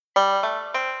Greetings,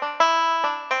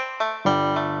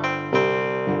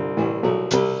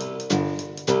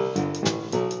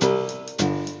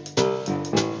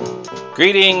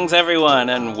 everyone,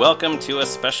 and welcome to a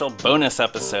special bonus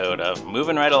episode of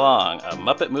Moving Right Along, a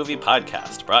Muppet movie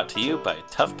podcast brought to you by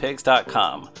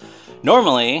toughpigs.com.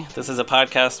 Normally, this is a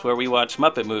podcast where we watch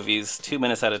Muppet movies 2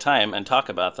 minutes at a time and talk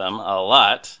about them a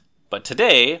lot, but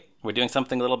today we're doing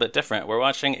something a little bit different. We're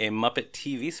watching a Muppet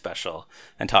TV special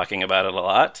and talking about it a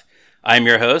lot. I'm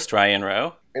your host, Ryan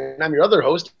Rowe. And I'm your other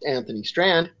host, Anthony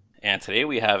Strand. And today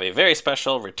we have a very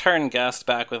special return guest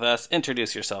back with us.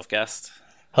 Introduce yourself, guest.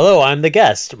 Hello, I'm the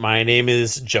guest. My name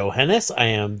is Joe Hennis. I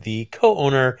am the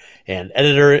co-owner and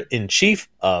editor-in-chief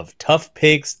of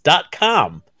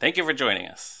toughpigs.com. Thank you for joining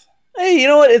us. Hey, you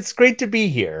know what? It's great to be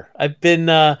here. I've been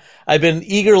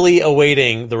eagerly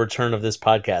awaiting the return of this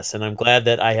podcast, and I'm glad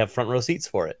that I have front row seats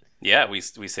for it. Yeah, we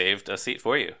saved a seat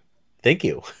for you. Thank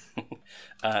you.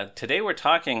 Today we're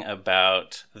talking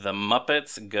about The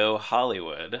Muppets Go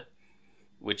Hollywood,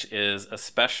 which is a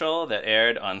special that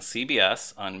aired on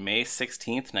CBS on May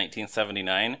 16th,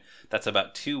 1979. That's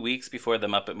about 2 weeks before the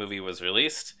Muppet movie was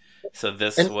released. So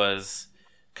this was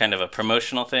kind of a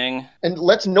promotional thing. And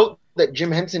let's note that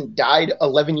Jim Henson died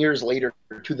 11 years later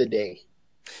to the day.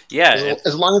 Yeah.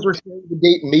 As long as we're saying the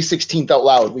date May 16th out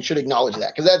loud, we should acknowledge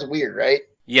that, because that's weird, right?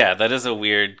 Yeah, that is a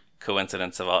weird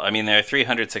coincidence of all. I mean, there are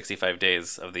 365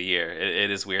 days of the year. It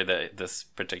is weird that this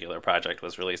particular project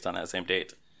was released on that same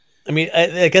date. I mean,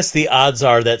 I guess the odds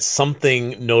are that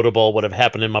something notable would have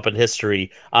happened in Muppet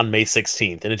history on May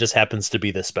 16th, and it just happens to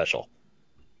be this special.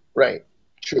 Right.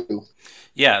 True.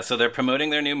 Yeah, so they're promoting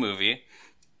their new movie,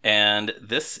 and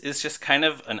this is just kind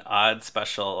of an odd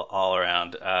special all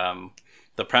around.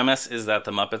 The premise is that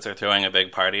the Muppets are throwing a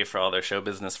big party for all their show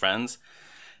business friends.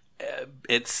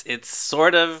 It's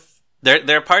sort of...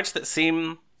 There are parts that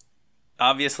seem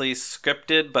obviously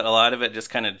scripted, but a lot of it just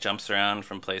kind of jumps around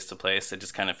from place to place. It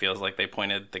just kind of feels like they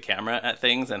pointed the camera at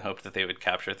things and hoped that they would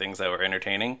capture things that were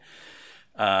entertaining.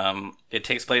 It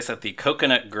takes place at the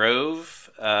Coconut Grove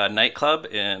nightclub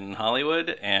in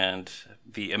Hollywood, and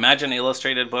the Imagine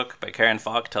Illustrated book by Karen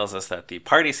Falk tells us that the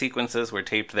party sequences were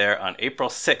taped there on April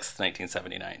 6th,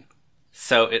 1979.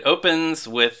 So it opens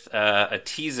with a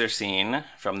teaser scene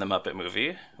from the Muppet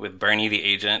movie with Bernie the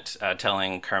agent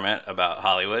telling Kermit about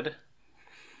Hollywood.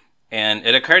 And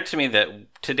it occurred to me that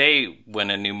today,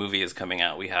 when a new movie is coming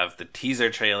out, we have the teaser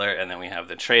trailer, and then we have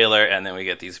the trailer, and then we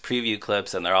get these preview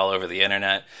clips, and they're all over the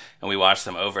internet, and we watch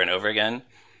them over and over again.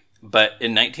 But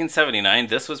in 1979,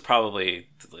 this was probably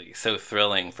so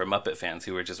thrilling for Muppet fans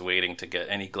who were just waiting to get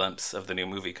any glimpse of the new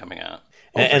movie coming out.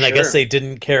 And I guess they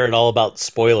didn't care at all about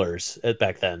spoilers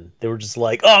back then. They were just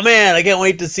like, oh man, I can't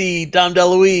wait to see Dom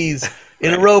DeLuise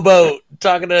in a rowboat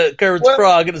talking to Kermit's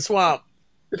frog in a swamp.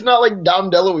 It's not like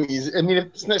Dom DeLuise. I mean,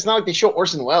 it's not like they show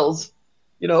Orson Welles.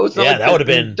 You know, it's not yeah, like that would have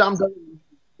been. Dom DeLuise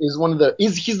is one of the.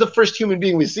 He's the first human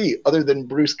being we see, other than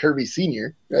Bruce Kirby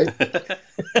Sr., right?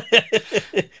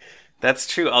 That's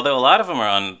true. Although a lot of them are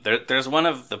on. There's one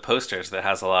of the posters that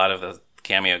has a lot of the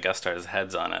cameo guest stars'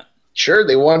 heads on it. Sure,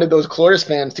 they wanted those Cloris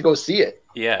fans to go see it.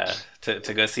 Yeah,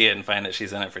 to go see it and find that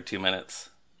she's in it for 2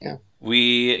 minutes. Yeah.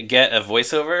 We get a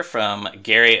voiceover from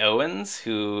Gary Owens,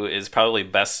 who is probably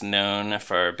best known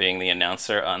for being the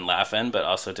announcer on Laugh-In, but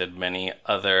also did many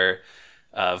other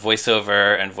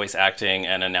voiceover and voice acting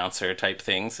and announcer type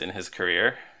things in his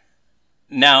career.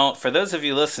 Now, for those of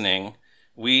you listening,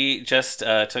 we just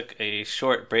took a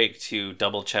short break to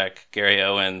double-check Gary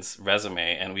Owens'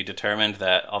 resume, and we determined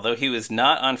that although he was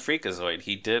not on Freakazoid,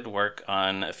 he did work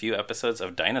on a few episodes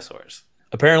of Dinosaurs.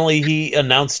 Apparently, he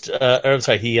announced. He was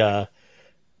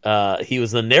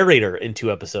the narrator in 2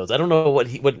 episodes. I don't know what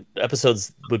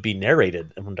episodes would be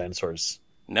narrated from Dinosaurs.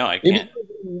 No, I can't.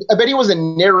 I bet he was a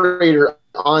narrator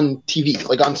on TV,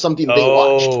 like on something they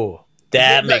watched. Oh,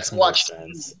 that makes more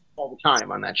sense. All the time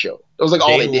on that show. It was like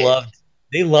all they did.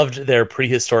 They loved their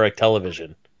prehistoric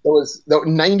television. It was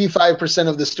 95%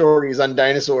 of the stories on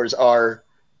Dinosaurs are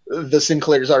the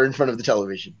Sinclairs are in front of the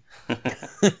television.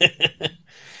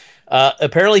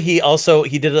 Apparently, he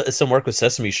did some work with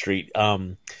Sesame Street.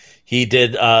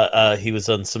 He was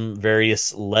on some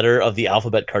various Letter of the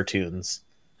Alphabet cartoons.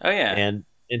 Oh yeah, and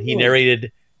he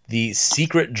narrated the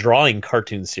Secret Drawing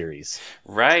cartoon series.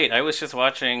 Right, I was just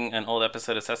watching an old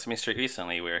episode of Sesame Street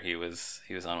recently where he was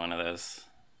on one of those.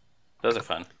 Those are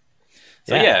fun.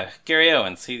 So yeah, Gary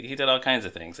Owens, he did all kinds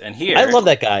of things. And here, I love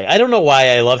that guy. I don't know why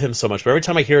I love him so much, but every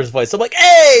time I hear his voice, I'm like,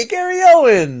 hey, Gary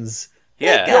Owens!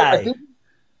 Yeah. Guy.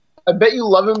 I bet you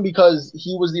love him because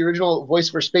he was the original voice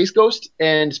for Space Ghost,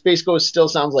 and Space Ghost still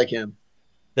sounds like him.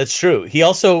 That's true. He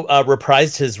also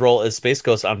reprised his role as Space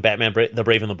Ghost on Batman: The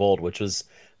Brave and the Bold, which was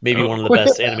maybe one of the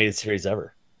best animated series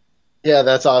ever. Yeah,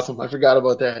 that's awesome. I forgot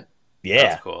about that. Yeah.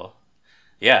 That's cool.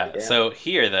 Yeah, so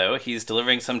here, though, he's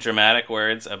delivering some dramatic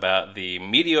words about the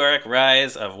meteoric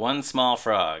rise of one small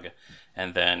frog.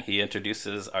 And then he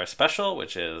introduces our special,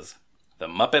 which is The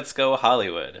Muppets Go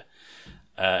Hollywood.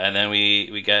 And then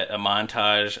we get a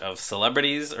montage of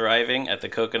celebrities arriving at the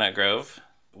Coconut Grove,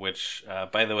 which,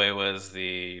 by the way, was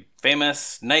the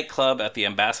famous nightclub at the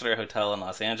Ambassador Hotel in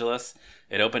Los Angeles.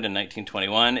 It opened in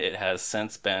 1921. It has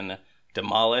since been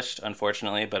demolished,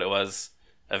 unfortunately, but it was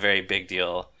a very big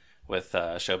deal with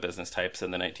show business types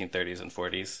in the 1930s and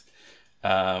 40s.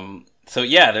 So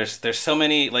yeah, there's so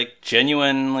many like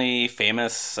genuinely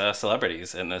famous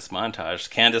celebrities in this montage.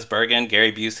 Candice Bergen,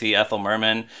 Gary Busey, Ethel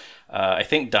Merman. I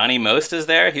think Donnie Most is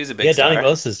there. He was a big star. Donnie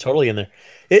Most is totally in there.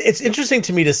 It's interesting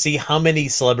to me to see how many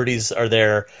celebrities are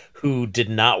there who did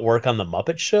not work on the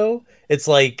Muppet Show. It's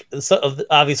like, so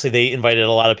obviously they invited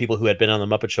a lot of people who had been on the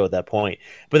Muppet Show at that point,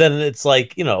 but then it's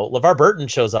like, LeVar Burton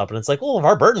shows up and it's like, well,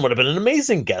 LeVar Burton would have been an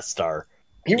amazing guest star.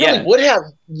 He really would have.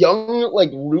 Young, like,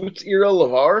 Roots era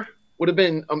LeVar would have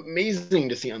been amazing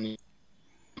to see on the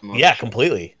Muppet Yeah, Show.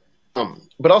 completely.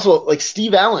 But also, like,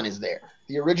 Steve Allen is there,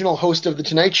 the original host of The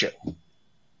Tonight Show.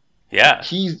 Yeah.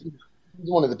 He's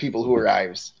one of the people who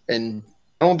arrives, and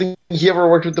I don't think he ever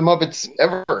worked with the Muppets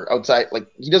ever outside. Like,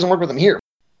 he doesn't work with them here,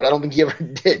 but I don't think he ever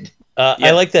did.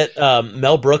 I like that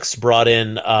Mel Brooks brought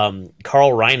in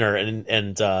Carl Reiner,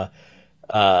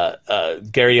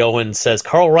 and Gary Owen says,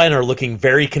 Carl Reiner looking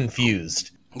very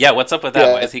confused. Yeah, what's up with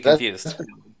that? Why is he confused?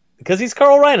 Because he's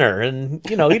Carl Reiner, and,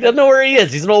 he doesn't know where he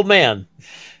is. He's an old man.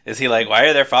 Is he like, why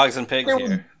are there frogs and pigs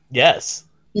here? Yes.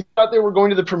 He thought they were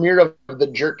going to the premiere of The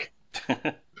Jerk.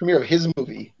 Premiere of his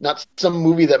movie, not some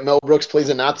movie that Mel Brooks plays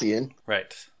a Nazi in.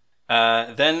 Right.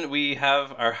 Then we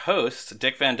have our hosts,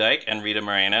 Dick Van Dyke and Rita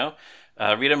Moreno.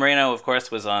 Rita Moreno, of course,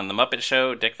 was on The Muppet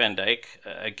Show. Dick Van Dyke,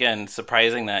 again,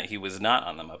 surprising that he was not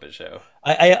on The Muppet Show.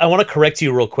 I want to correct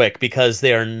you real quick because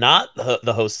they are not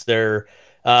the hosts. They're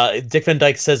Dick Van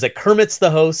Dyke says that Kermit's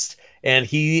the host and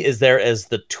he is there as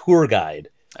the tour guide,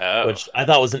 which I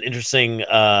thought was an interesting,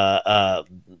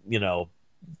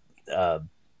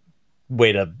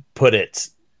 way to put it.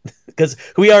 Because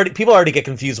people already get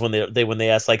confused when they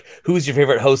ask, like, who's your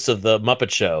favorite host of the Muppet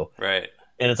Show, right?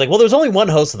 And it's like, well, there's only one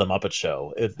host of the Muppet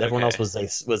Show. Everyone else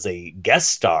was a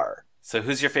guest star. So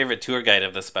who's your favorite tour guide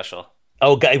of this special?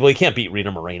 Oh, well, you can't beat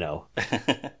Rita Moreno.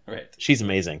 Right, she's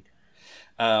amazing.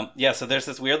 So there's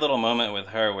this weird little moment with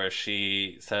her where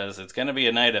she says it's going to be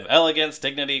a night of elegance,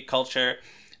 dignity, culture,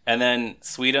 and then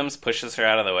Sweetums pushes her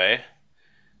out of the way,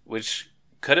 which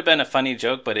could have been a funny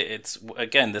joke, but it's,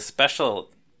 again, the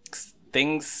special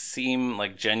things seem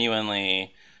like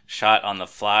genuinely shot on the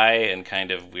fly and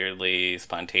kind of weirdly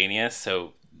spontaneous,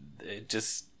 so it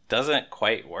just doesn't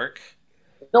quite work.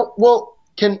 No, well,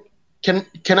 can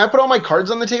I put all my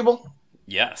cards on the table?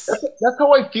 Yes. That's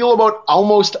how I feel about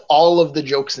almost all of the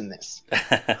jokes in this.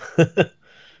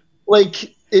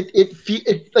 Like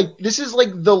it like this is like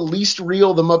the least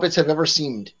real the Muppets have ever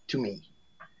seemed to me.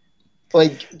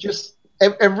 Like, just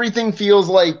everything feels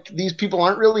like these people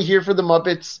aren't really here for the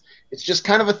Muppets. It's just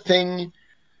kind of a thing.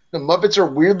 The Muppets are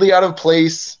weirdly out of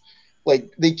place.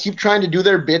 Like, they keep trying to do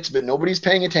their bits, but nobody's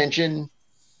paying attention.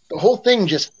 The whole thing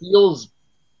just feels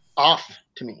off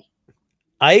to me.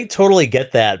 I totally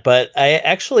get that, but I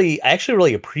actually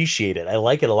really appreciate it. I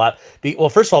like it a lot. Well,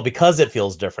 first of all, because it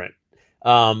feels different.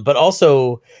 But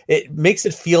also it makes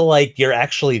it feel like you're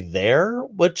actually there,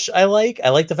 which I like. I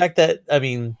like the fact that, I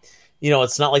mean,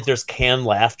 it's not like there's canned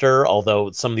laughter,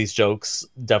 although some of these jokes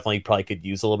definitely probably could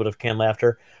use a little bit of canned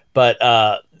laughter. But,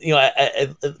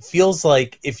 it feels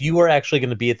like if you were actually going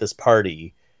to be at this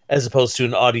party, as opposed to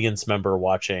an audience member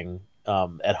watching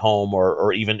at home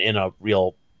or even in a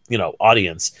real,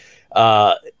 audience,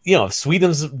 if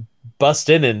Sweetums bust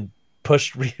in and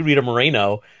push Rita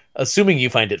Moreno, assuming you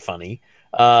find it funny,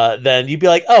 then you'd be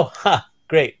like, oh,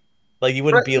 great. Like, you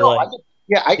wouldn't be like...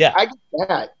 I get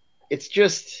that. It's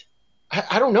just...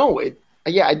 I don't know.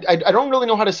 I don't really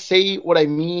know how to say what I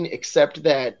mean, except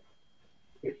that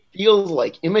it feels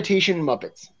like imitation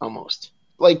Muppets almost.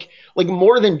 Like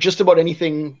more than just about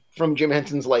anything from Jim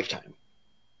Henson's lifetime.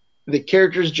 The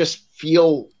characters just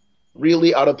feel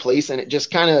really out of place, and it just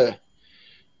kind of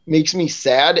makes me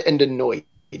sad and annoyed.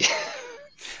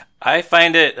 I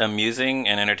find it amusing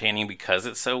and entertaining because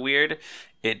it's so weird.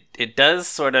 It does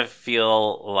sort of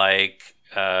feel like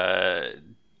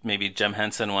maybe Jim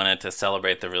Henson wanted to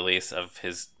celebrate the release of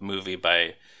his movie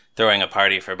by throwing a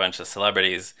party for a bunch of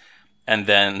celebrities. And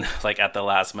then, like at the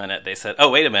last minute, they said,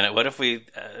 "Oh, wait a minute! What if we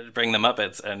bring the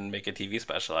Muppets and make a TV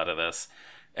special out of this?"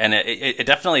 And it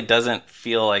definitely doesn't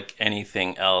feel like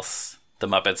anything else the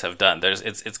Muppets have done.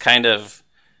 It's kind of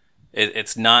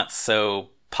it's not so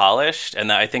polished,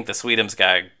 and I think the Sweetums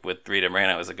gag with Rita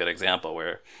Moreno is a good example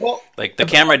where, like, the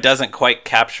camera doesn't quite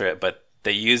capture it, but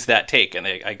they use that take, and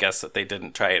I guess that they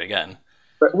didn't try it again.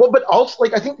 Well, but also,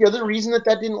 like, I think the other reason that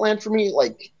didn't land for me,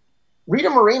 like,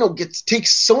 Rita Moreno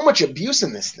takes so much abuse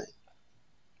in this thing.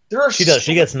 She does.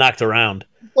 She gets knocked around.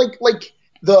 Like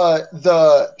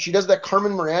the she does that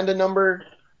Carmen Miranda number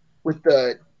with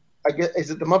the, I guess, is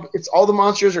it it's all the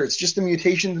monsters, or it's just the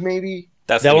mutations maybe?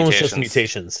 That one was just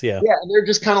mutations. Yeah. Yeah, and they're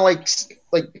just kind of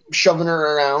like shoving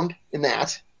her around in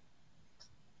that.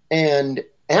 And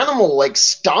Animal like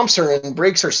stomps her and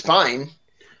breaks her spine.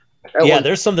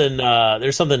 There's something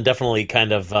definitely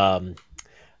kind of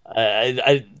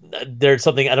there's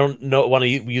something, I don't know, want to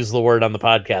use the word on the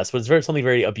podcast, but it's something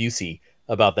very abusey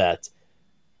about that.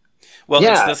 Well,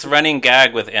 it's this running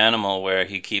gag with Animal where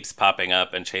he keeps popping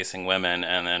up and chasing women,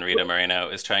 and then Rita Moreno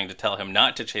is trying to tell him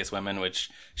not to chase women, which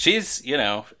she's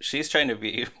trying to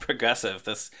be progressive.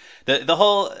 The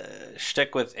whole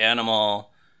shtick with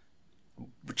Animal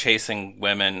chasing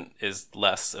women is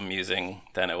less amusing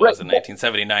than it was in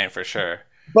 1979 for sure.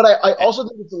 But I also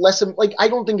think it's less, like, I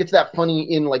don't think it's that funny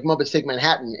in, like, Muppets Take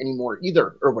Manhattan anymore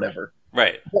either, or whatever.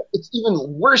 Right. But it's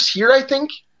even worse here, I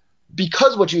think,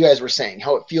 because what you guys were saying,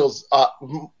 how it feels,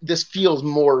 this feels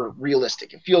more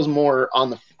realistic. It feels more on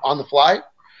the fly.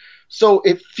 So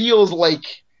it feels like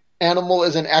Animal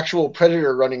is an actual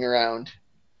predator running around,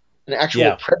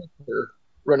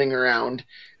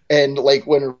 and like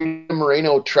when Rita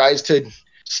Moreno tries to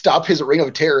stop his reign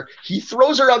of terror, he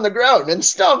throws her on the ground and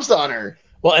stomps on her.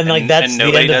 Well, and like that's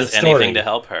nobody the end of does the story. Anything to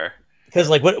help her. Because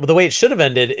like the way it should have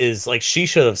ended is like she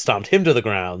should have stomped him to the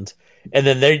ground, and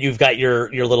then there you've got your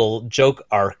little joke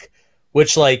arc,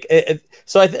 which like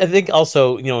so I think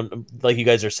also, you know, like you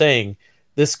guys are saying,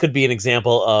 this could be an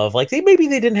example of like maybe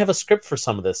they didn't have a script for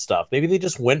some of this stuff. Maybe they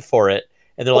just went for it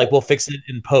and they're like, we'll fix it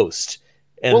in post,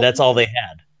 and that's all they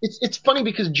had. It's funny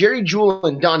because Jerry Jewell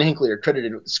and Don Hinckley are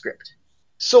credited with the script.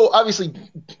 So obviously,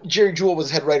 Jerry Jewell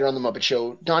was head writer on The Muppet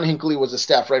Show. Don Hinckley was a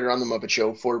staff writer on The Muppet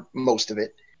Show for most of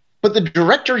it. But the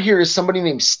director here is somebody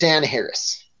named Stan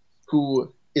Harris,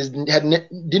 who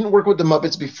didn't work with the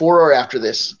Muppets before or after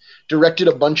this. Directed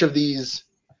a bunch of these.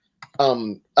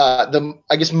 I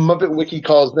guess Muppet Wiki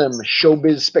calls them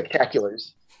showbiz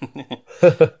spectaculars.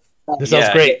 This sounds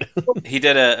great. He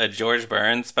did a George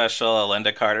Burns special, a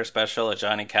Linda Carter special, a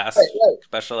Johnny Cash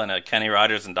special, and a Kenny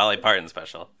Rogers and Dolly Parton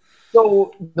special.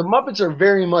 So the Muppets are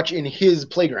very much in his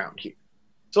playground here.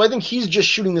 So I think he's just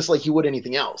shooting this like he would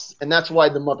anything else. And that's why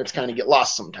the Muppets kind of get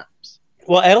lost sometimes.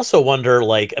 Well, I also wonder,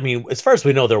 like, I mean, as far as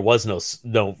we know, there was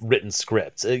no written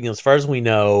script. You know, as far as we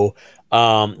know,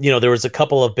 you know, there was a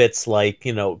couple of bits like,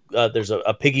 you know, there's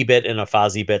a Piggy bit and a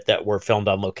Fozzie bit that were filmed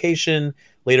on location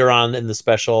later on in the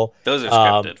special. Those are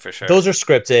scripted for sure. Those are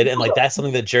scripted, and like that's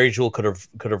something that Jerry Jewell could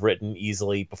have written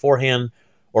easily beforehand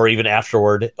or even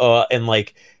afterward. And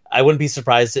like I wouldn't be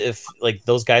surprised if like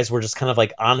those guys were just kind of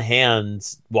like on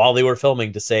hand while they were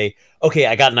filming to say, okay,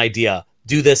 I got an idea.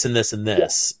 Do this and this and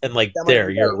this, and like there,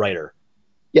 you're a writer.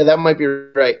 Yeah, that might be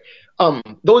right.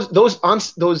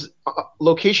 Those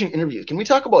location interviews. Can we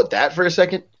talk about that for a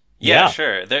second? Yeah,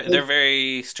 sure. They're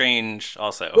very strange,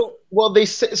 also. Well, they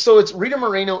say so. It's Rita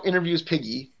Moreno interviews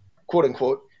Piggy, quote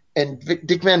unquote, and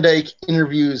Dick Van Dyke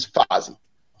interviews Fozzie,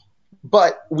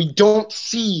 but we don't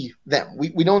see them.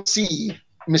 We don't see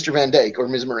Mr. Van Dyke or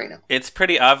Ms. Moreno. It's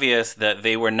pretty obvious that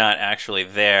they were not actually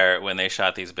there when they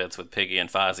shot these bits with Piggy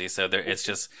and Fozzie, so it's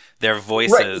just their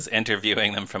voices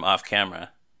interviewing them from off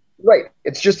camera. Right.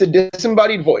 It's just a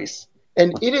disembodied voice.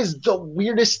 And it is the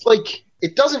weirdest, like,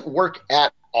 it doesn't work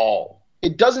at all.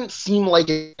 It doesn't seem like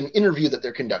an interview that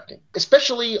they're conducting,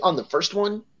 especially on the first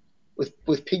one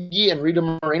with Piggy and Rita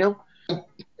Moreno. You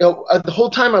know, the whole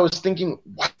time I was thinking,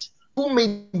 what? Who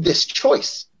made this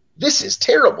choice? This is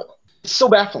terrible. It's so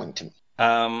baffling to me.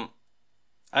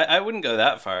 I wouldn't go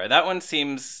that far. That one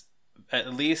seems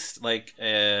at least like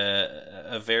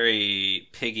a very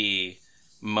Piggy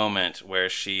moment where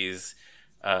she's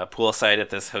poolside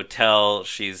at this hotel.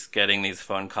 She's getting these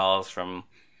phone calls from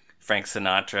Frank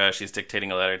Sinatra. She's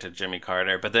dictating a letter to Jimmy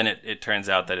Carter. But then it turns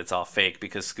out that it's all fake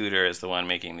because Scooter is the one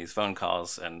making these phone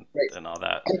calls and all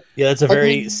that. Yeah, that's a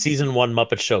very season 1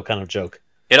 Muppet Show kind of joke.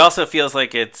 It also feels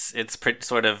like it's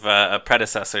sort of a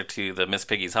predecessor to the Miss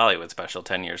Piggy's Hollywood special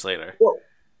 10 years later. Well,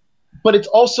 but it's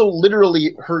also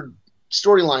literally her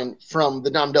storyline from the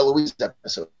Dom DeLuise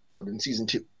episode in season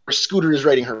 2, where Scooter is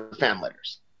writing her fan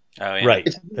letters. Oh yeah.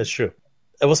 Right. That's true.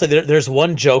 I will say there's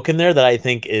one joke in there that I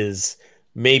think is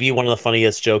maybe one of the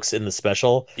funniest jokes in the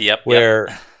special. Yep. Where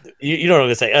you know what I'm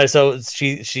gonna say. So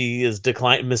she is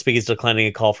Miss Piggy's declining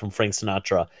a call from Frank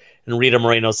Sinatra, and Rita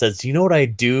Moreno says, "Do you know what I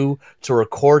do to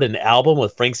record an album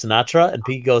with Frank Sinatra?" And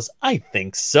Piggy goes, "I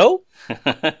think so."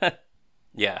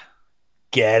 Yeah.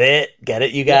 Get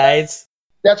it, you guys.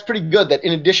 That's pretty good. That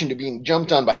in addition to being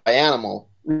jumped on by Animal,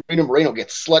 Rita Moreno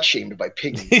gets slut shamed by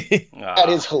Piggy. That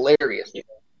is hilarious.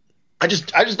 I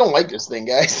just don't like this thing,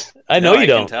 guys. I know you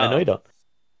don't.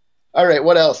 All right,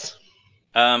 what else?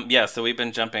 Yeah, so we've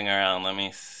been jumping around. Let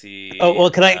me see. Oh well,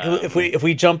 can I? If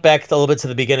we jump back a little bit to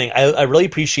the beginning, I really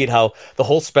appreciate how the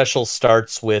whole special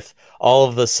starts with all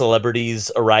of the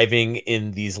celebrities arriving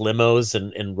in these limos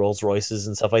and Rolls Royces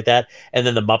and stuff like that, and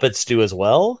then the Muppets do as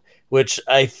well, which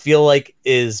I feel like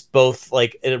is both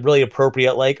like a really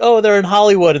appropriate, like, oh, they're in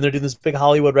Hollywood and they're doing this big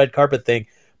Hollywood red carpet thing,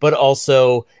 but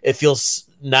also it feels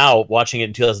now watching it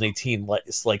in 2018 like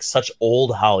it's like such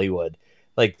old Hollywood,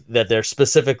 like that they're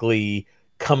specifically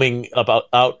coming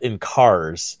out in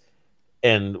cars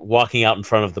and walking out in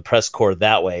front of the press corps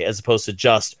that way, as opposed to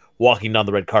just walking down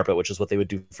the red carpet, which is what they would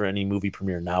do for any movie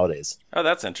premiere nowadays. Oh,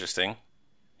 that's interesting.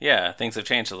 Yeah, things have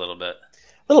changed a little bit.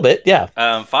 A little bit, yeah.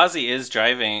 Fozzie is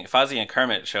driving. Fozzie and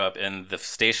Kermit show up in the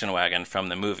station wagon from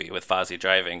the movie with Fozzie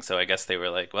driving. So I guess they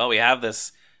were like, well, we have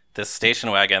this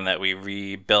station wagon that we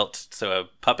rebuilt so a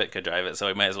puppet could drive it, so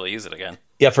we might as well use it again.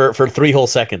 Yeah, for 3 whole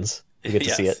seconds you get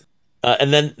to see it.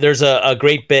 And then there's a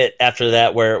great bit after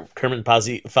that where Kermit and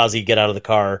Fozzie get out of the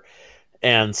car,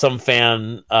 and some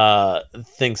fan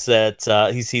thinks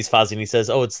that he sees Fozzie and he says,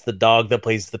 "Oh, it's the dog that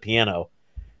plays the piano."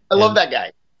 I love that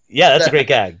guy. Yeah, that's a great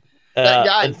gag. That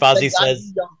guy, and Fozzie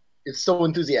says, "It's so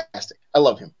enthusiastic." I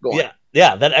love him. Go on.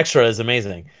 Yeah, that extra is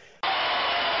amazing.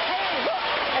 Hey, look,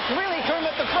 that's really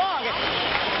Kermit the Frog.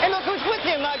 And look who's with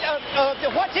him.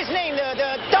 What's his name?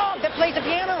 The dog that plays the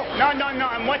piano. No.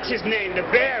 And what's his name? The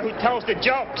bear who tells the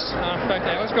jokes.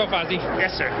 Okay, let's go, Fozzie.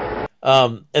 Yes, sir.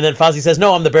 And then Fozzie says,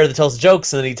 "No, I'm the bear that tells the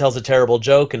jokes." And then he tells a terrible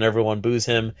joke, and everyone boos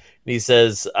him. And he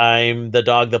says, "I'm the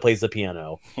dog that plays the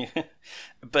piano."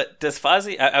 But does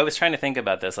Fozzie... I was trying to think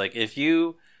about this. Like, if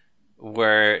you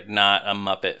were not a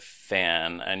Muppet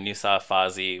fan and you saw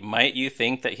Fozzie, might you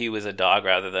think that he was a dog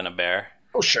rather than a bear?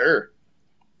 Oh, sure.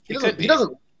 He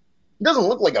doesn't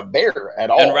look like a bear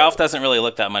at all. And Ralph doesn't really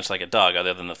look that much like a dog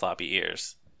other than the floppy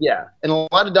ears. Yeah, and a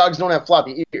lot of dogs don't have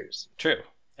floppy ears. True.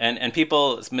 And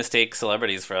people mistake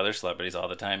celebrities for other celebrities all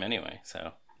the time anyway,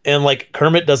 so... And, like,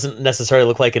 Kermit doesn't necessarily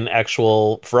look like an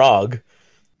actual frog.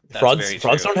 That's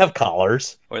Frogs don't have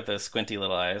collars. Or the squinty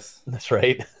little eyes. That's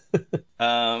right.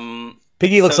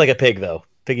 Piggy looks like a pig, though.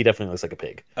 Piggy definitely looks like a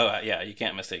pig. Oh, yeah, you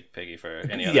can't mistake Piggy for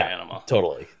any other animal.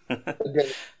 Totally.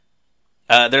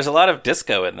 There's a lot of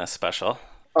disco in this special.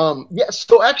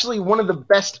 So actually one of the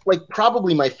best, like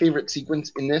probably my favorite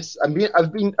sequence in this,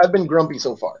 I've been grumpy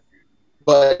so far,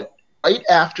 but right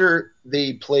after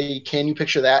they play Can You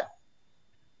Picture That,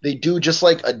 they do just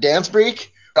like a dance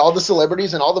break, all the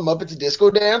celebrities and all the Muppets disco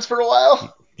dance for a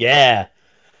while. Yeah.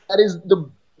 That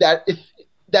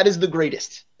is the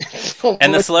greatest.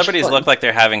 And the celebrities look like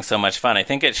they're having so much fun. I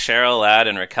think it's Cheryl Ladd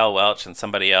and Raquel Welch and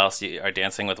somebody else are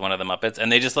dancing with one of the Muppets,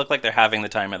 and they just look like they're having the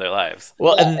time of their lives.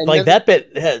 Well, and like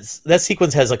that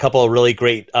sequence has a couple of really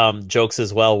great jokes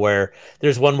as well, where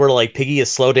there's one where like Piggy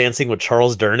is slow dancing with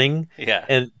Charles Durning. Yeah.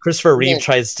 And Christopher Reeve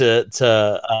tries to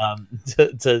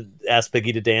ask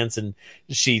Piggy to dance, and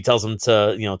she tells him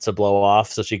to blow off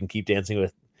so she can keep dancing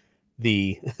with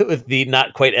the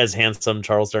not quite as handsome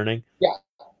Charles Durning. Yeah.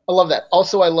 I love that.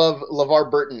 Also, I love LeVar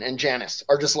Burton and Janice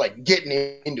are just like getting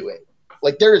into it.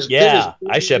 Like I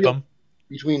ship them.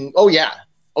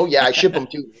 I ship them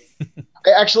too. I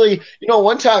actually,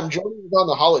 one time Jordy was on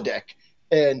the holodeck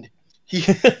and he.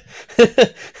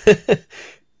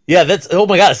 Yeah, oh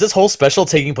my god! Is this whole special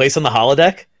taking place on the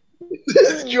holodeck? This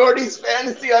is Jordy's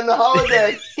fantasy on the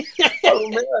holodeck. Oh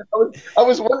man, I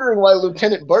was wondering why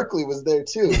Lieutenant Barkley was there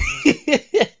too.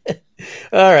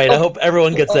 All right, I hope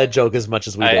everyone gets that joke as much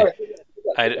as we do.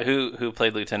 Who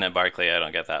played Lieutenant Barkley? I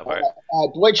don't get that part.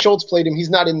 Dwight Schultz played him. He's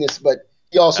not in this, but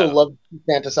he also loved to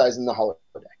fantasize in the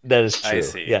holodeck. That is true. I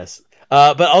see. Yes.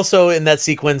 But also in that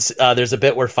sequence, there's a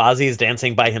bit where Fozzie is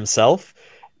dancing by himself,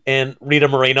 and Rita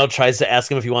Moreno tries to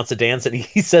ask him if he wants to dance, and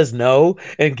he says no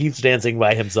and keeps dancing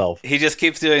by himself. He just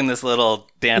keeps doing this little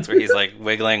dance where he's like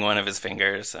wiggling one of his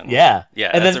fingers. And yeah.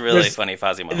 And that's a really funny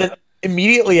Fozzie moment. And then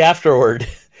immediately afterward,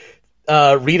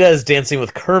 Rita is dancing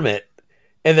with Kermit,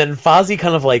 and then Fozzie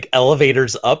kind of like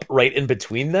elevators up right in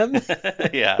between them.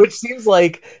 Yeah. Which seems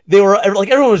like they were like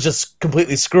everyone was just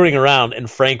completely screwing around, and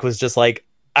Frank was just like,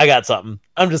 I got something.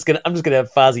 I'm just gonna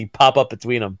have Fozzie pop up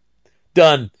between them.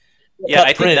 Done. Yeah, Cut I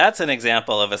think print. that's an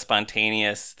example of a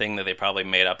spontaneous thing that they probably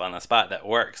made up on the spot that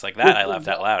works. Like that, I laughed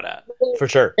out loud at. For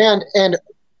sure. And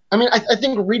I mean, I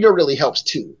think Rita really helps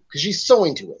too because she's so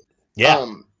into it. Yeah.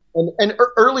 And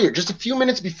earlier, just a few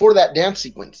minutes before that dance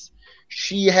sequence,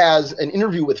 she has an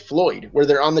interview with Floyd where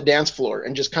they're on the dance floor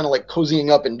and just kind of like cozying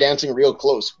up and dancing real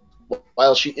close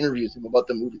while she interviews him about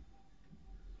the movie.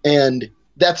 And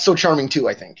that's so charming too,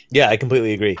 I think. Yeah, I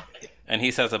completely agree. And he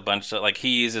says a bunch of, like,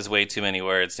 he uses way too many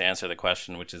words to answer the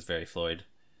question, which is very Floyd.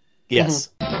 Yes.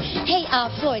 Hey,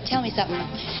 Floyd, tell me something.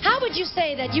 How would you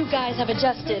say that you guys have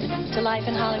adjusted to life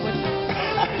in Hollywood?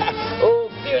 Oh,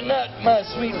 fear not, my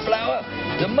sweet flower.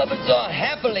 The Muppets are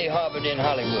happily harbored in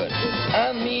Hollywood.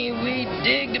 I mean, we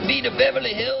dig the beat of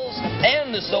Beverly Hills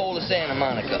and the soul of Santa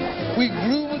Monica. We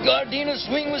groove with Gardena,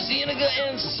 swing with Cienega,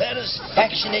 and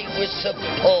satisfactionate with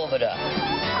Sepulveda.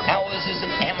 Ours is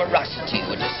an amorosity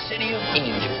with the city of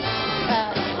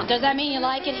angels. Does that mean you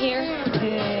like it here?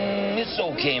 It's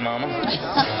okay, Mama.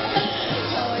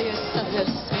 Oh, you're such a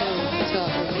smooth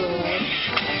talker, boy.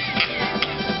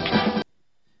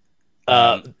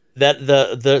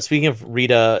 The speaking of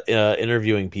Rita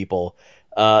interviewing people,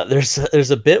 there's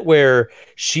a bit where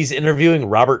she's interviewing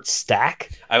Robert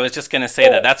Stack. I was just going to say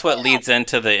that. That's what leads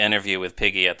into the interview with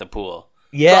Piggy at the pool.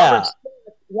 Yeah. Robert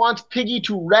wants Piggy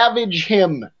to ravage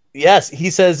him. Yes, he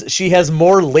says she has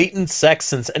more latent sex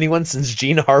since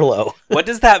Jean Harlow. What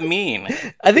does that mean?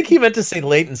 I think he meant to say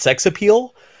latent sex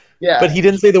appeal. Yeah. But he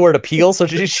didn't say the word appeal, so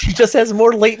she just has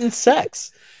more latent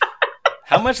sex.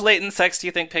 How much latent sex do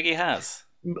you think Piggy has?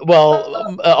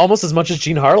 Well, almost as much as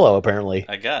Jean Harlow, apparently.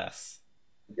 I guess.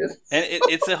 Yes. And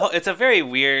it's a very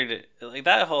weird, like,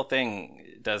 that whole thing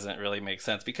doesn't really make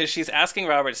sense because she's asking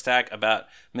Robert Stack about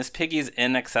Miss Piggy's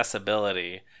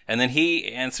inaccessibility, and then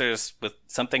he answers with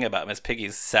something about Miss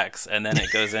Piggy's sex, and then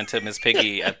it goes into Miss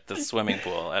Piggy at the swimming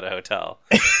pool at a hotel.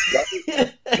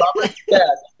 Robert Stack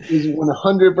is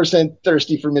 100%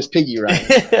 thirsty for Miss Piggy,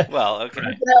 right? Well,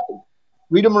 okay.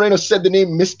 Rita Moreno said the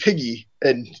name Miss Piggy,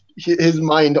 and his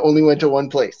mind only went to one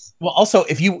place. Well, also,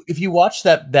 if you watch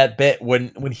that bit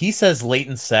when he says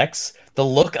latent sex, the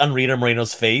look on Rita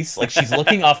Moreno's face, like she's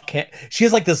looking off, she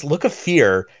has like this look of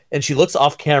fear, and she looks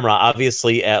off camera,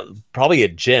 obviously probably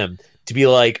at Jim, to be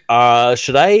like,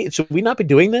 should we not be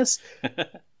doing this?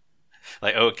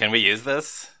 Like, oh, can we use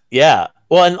this? Yeah.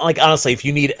 Well, and like honestly, if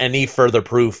you need any further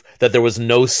proof that there was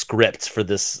no script for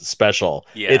this special,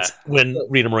 it's when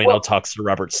Rita Moreno talks to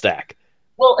Robert Stack.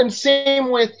 Well, and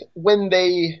same with when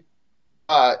they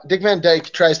Dick Van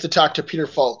Dyke tries to talk to Peter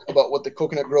Falk about what the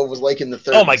Coconut Grove was like in the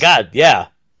 30s. Oh my God, yeah.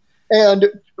 And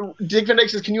Dick Van Dyke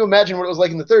says, "Can you imagine what it was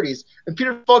like in the 30s?" And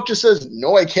Peter Falk just says,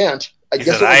 "No, I can't. I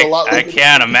guess it was a lot like I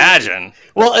can't imagine."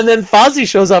 Well, and then Fozzie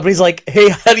shows up and he's like, "Hey,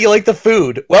 how do you like the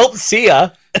food?" "Well, see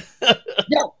ya."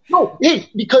 Yeah, no, hey,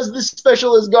 because this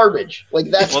special is garbage. Like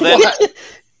that's well, then why.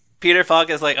 Peter Falk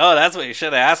is like, "Oh, that's what you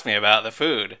should have asked me about, the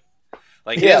food."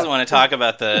 Like, he doesn't want to talk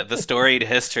about the storied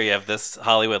history of this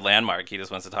Hollywood landmark. He just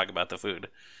wants to talk about the food.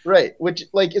 Right, which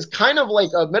like is kind of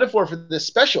like a metaphor for this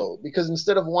special, because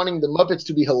instead of wanting the Muppets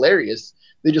to be hilarious,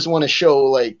 they just want to show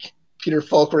like Peter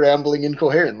Falk rambling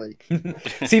incoherently.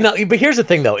 See, now, but here's the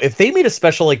thing though: if they made a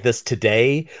special like this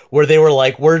today, where they were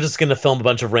like, "We're just going to film a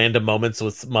bunch of random moments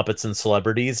with Muppets and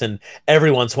celebrities, and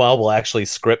every once in a while we'll actually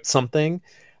script something,"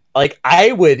 like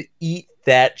I would eat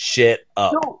that shit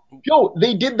up. No,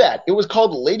 they did that. It was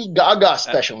called Lady Gaga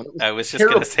special. I was just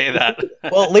going to say that.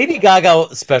 Well, Lady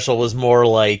Gaga special was more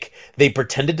like they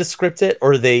pretended to script it,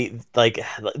 or they like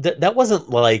that wasn't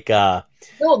like.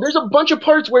 No, there's a bunch of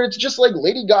parts where it's just like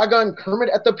Lady Gaga and Kermit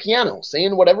at the piano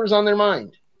saying whatever's on their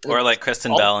mind. Or like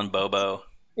Kristen Bell and Bobo.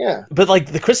 Yeah. But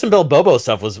like the Kristen Bell Bobo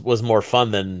stuff was more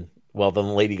fun than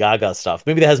Lady Gaga stuff.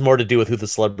 Maybe that has more to do with who the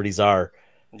celebrities are.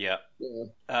 Yeah.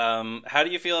 How do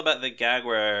you feel about the gag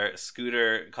where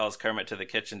Scooter calls Kermit to the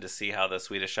kitchen to see how the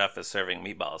Swedish chef is serving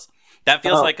meatballs? That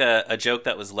feels like a joke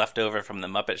that was left over from the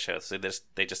Muppet Show, so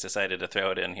they just decided to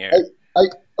throw it in here.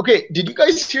 Okay, did you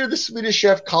guys hear the Swedish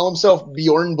chef call himself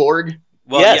Bjorn Borg?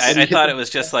 Well, yes. yeah, I thought it was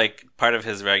just like part of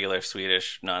his regular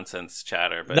Swedish nonsense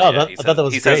chatter. But no, I thought that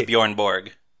was he great. says Bjorn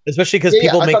Borg. Especially because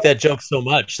people make that joke so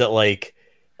much that like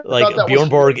Bjorn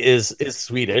Borg is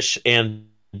Swedish, and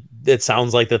it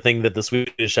sounds like the thing that the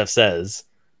Swedish chef says.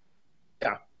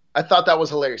 Yeah, I thought that was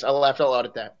hilarious. I laughed out loud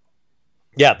at that.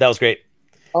 Yeah, that was great.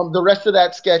 The rest of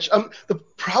that sketch, the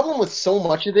problem with so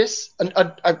much of this,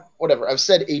 whatever, I've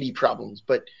said 80 problems,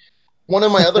 but one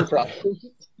of my other problems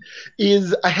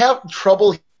is I have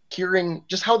trouble hearing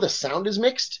just how the sound is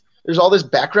mixed. There's all this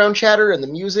background chatter and the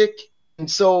music,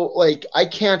 and so like I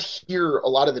can't hear a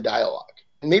lot of the dialogue.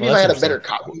 maybe Well, if I that's had a better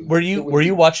interesting. copy. Were it would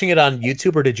you be- watching it on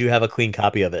YouTube, or did you have a clean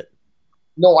copy of it?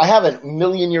 No, I have a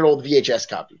million-year-old VHS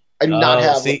copy. I do not Oh,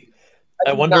 have. see,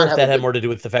 I do wonder not if have that a had good- more to do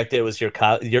with the fact that it was your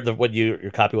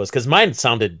copy was, because mine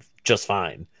sounded just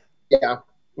fine. Yeah.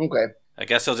 Okay. I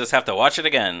guess you'll just have to watch it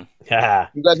again. Yeah.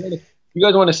 You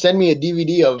guys want to send me a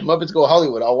DVD of Muppets Go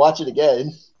Hollywood? I'll watch it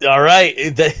again. All right,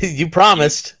 you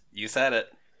promised. You said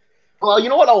it. Well, you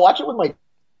know what? I'll watch it with my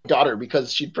daughter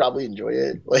because she'd probably enjoy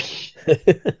it. Like,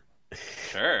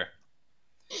 Sure.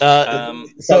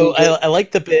 So I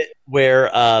like the bit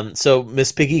where so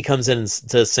Miss Piggy comes in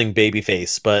to sing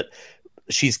Babyface, but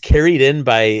she's carried in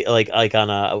by like on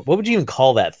a, what would you even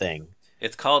call that thing?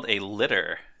 It's called a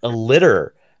litter. A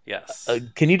litter. Yes.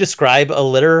 Can you describe a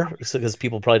litter? Because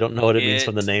people probably don't know what it means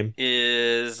from the name.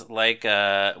 Is like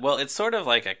it's sort of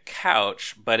like a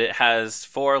couch, but it has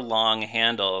 4 long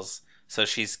handles. So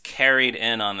she's carried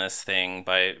in on this thing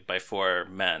by 4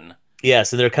 men.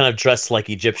 Yes, and they're kind of dressed like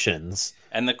Egyptians.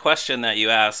 And the question that you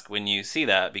ask when you see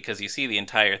that, because you see the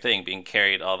entire thing being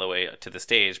carried all the way to the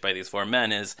stage by these 4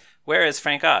 men, is where is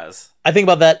Frank Oz? I think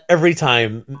about that every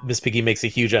time Miss Piggy makes a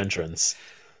huge entrance.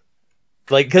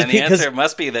 Like, And the answer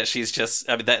must be that she's just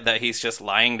that he's just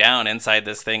lying down inside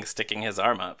this thing, sticking his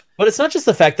arm up. but it's not just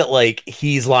the fact that like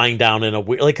he's lying down in a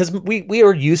weird, like, because we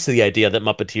are used to the idea that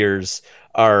Muppeteers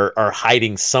are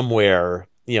hiding somewhere,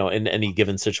 you know, in any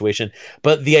given situation.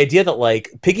 But the idea that like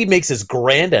Piggy makes his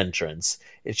grand entrance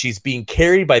and she's being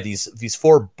carried by these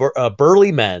 4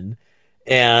 burly men,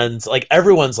 and like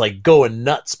everyone's like going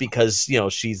nuts because, you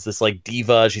know, she's this like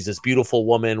diva, she's this beautiful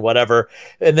woman, whatever.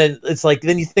 And then it's like,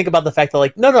 then you think about the fact that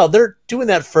like, no, they're doing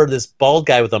that for this bald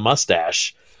guy with a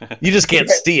mustache. You just can't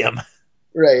see him.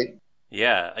 right.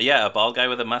 Yeah, a bald guy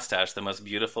with a mustache, the most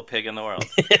beautiful pig in the world.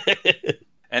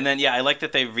 And then, I like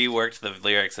that they reworked the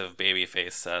lyrics of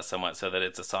Babyface somewhat so that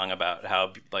it's a song about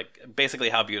how, like, basically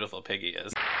how beautiful Piggy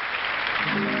is.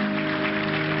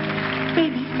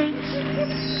 Babyface,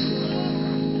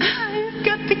 I've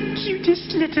got the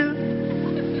cutest little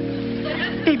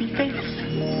babyface.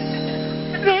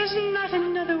 There's not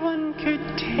another one could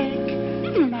take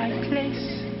my place.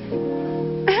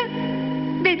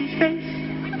 Babyface,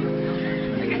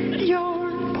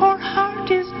 your poor heart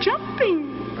is jumping.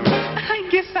 I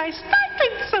guess I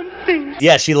stifled something.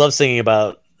 Yeah, she loves singing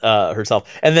about herself.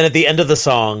 And then at the end of the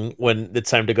song, when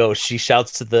it's time to go, she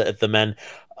shouts to the men,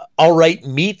 "All right,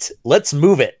 meat, let's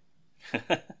move it."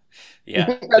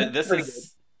 This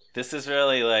is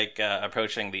really like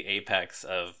approaching the apex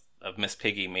of Miss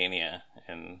Piggy mania.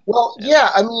 And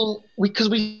I mean, because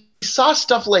we saw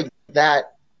stuff like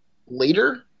that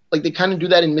later. Like they kind of do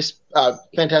that in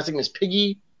Fantastic Miss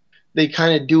Piggy. They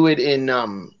kind of do it in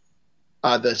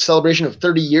the celebration of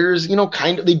 30 years. You know,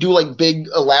 kind of they do like big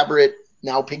elaborate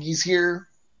now Piggy's here.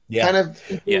 Yeah. Kind of.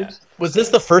 Yeah. Was this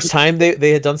the first time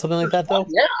they had done something like that though?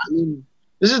 Yeah, I mean,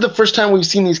 this is the first time we've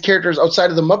seen these characters outside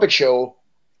of the Muppet Show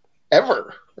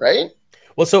ever, right?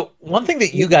 Well, so one thing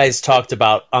that you guys talked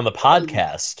about on the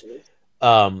podcast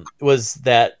was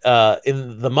that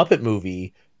in the Muppet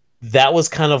movie, that was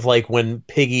kind of like when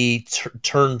Piggy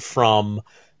turned from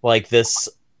like this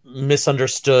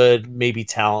misunderstood, maybe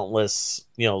talentless,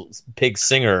 you know, pig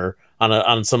singer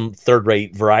on some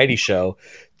third-rate variety show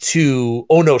to,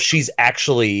 oh no, she's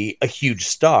actually a huge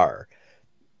star.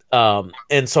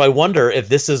 And so I wonder if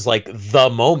this is like the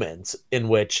moment in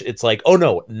which it's like, oh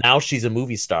no, now she's a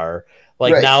movie star.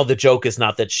 Like Right. now the joke is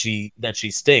not that she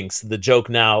stinks. The joke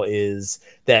now is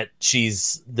that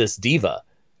she's this diva.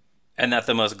 And that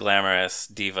the most glamorous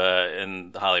diva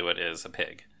in Hollywood is a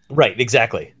pig. Right,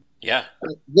 exactly. Yeah.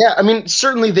 Yeah, I mean,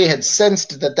 certainly they had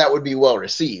sensed that would be well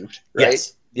received,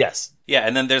 right? Yes. Yeah,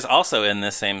 and then there's also in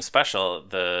this same special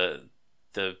the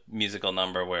musical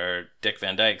number where Dick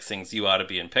Van Dyke sings "You Ought to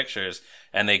Be in Pictures,"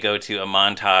 and they go to a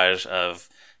montage of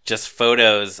just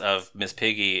photos of Miss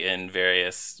Piggy in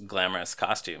various glamorous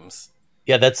costumes.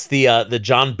 Yeah, that's the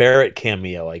John Barrett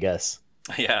cameo, I guess.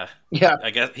 Yeah. Yeah.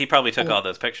 I guess he probably took all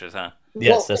those pictures, huh?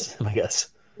 Yes, Well, that's my guess.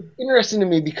 interesting to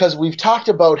me because we've talked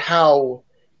about how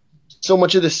so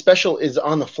much of this special is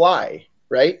on the fly,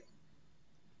 right?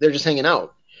 They're just hanging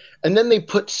out. And then they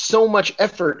put so much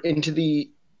effort into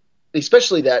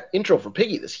especially that intro for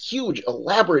Piggy, this huge,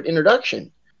 elaborate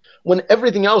introduction, when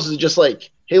everything else is just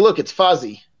like, hey, look, it's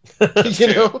Fozzie.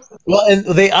 You know? Well, and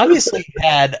they obviously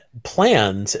had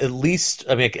planned at least,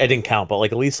 I mean, I didn't count, but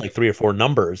like at least like 3 or 4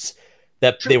 numbers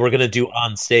that they were going to do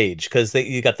on stage. Because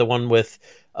you got the one with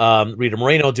Rita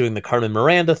Moreno doing the Carmen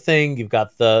Miranda thing. You've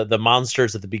got the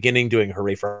Monsters at the beginning doing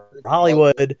Hooray for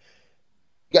Hollywood.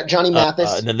 You got Johnny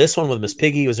Mathis. And then this one with Miss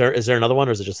Piggy. Is there another one,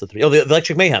 or is it just the 3? Oh, the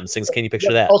Electric Mayhem sings "Can You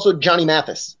Picture That?" Also, Johnny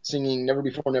Mathis singing "Never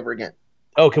Before, Never Again."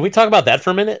 Oh, can we talk about that for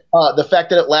a minute? The fact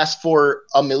that it lasts for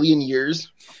a million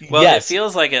years. Well, Yes. it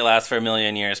feels like it lasts for a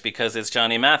million years because it's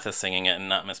Johnny Mathis singing it and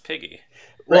not Miss Piggy.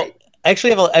 Well, Right. I actually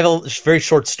have a very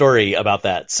short story about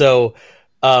that. So,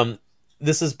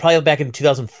 this is probably back in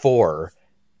 2004,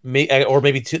 or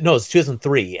maybe it's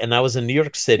 2003, and I was in New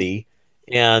York City,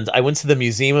 and I went to the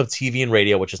Museum of TV and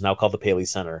Radio, which is now called the Paley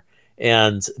Center.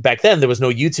 And back then, there was no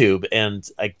YouTube, and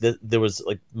there was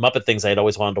like Muppet things I had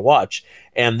always wanted to watch,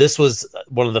 and this was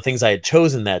one of the things I had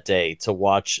chosen that day to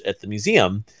watch at the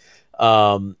museum.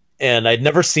 And I'd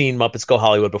never seen Muppets Go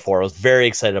Hollywood before. I was very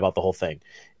excited about the whole thing,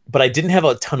 but I didn't have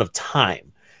a ton of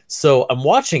time. So I'm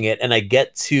watching it, and I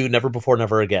get to Never Before,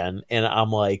 Never Again, and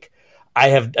I'm like,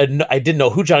 I didn't know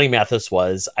who Johnny Mathis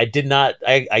was. I did not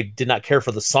care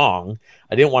for the song.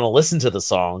 I didn't want to listen to the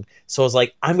song. So I was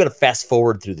like, I'm going to fast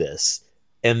forward through this.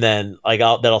 And then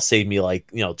that'll save me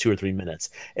 2 or 3 minutes.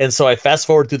 And so I fast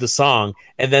forward through the song,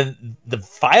 and then the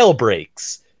file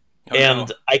breaks,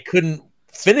 and I couldn't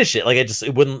finish it.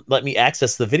 It wouldn't let me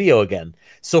access the video again.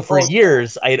 So for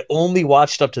years, I had only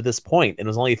watched up to this point, and it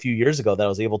was only a few years ago that I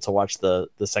was able to watch the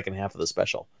second half of the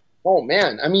special. Oh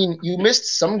man, I mean, you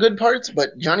missed some good parts,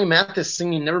 but Johnny Mathis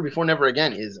singing "Never Before, Never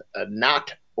Again" is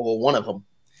not one of them.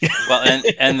 Well,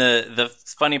 and the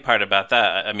funny part about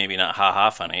that, maybe not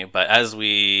funny, but as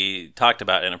we talked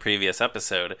about in a previous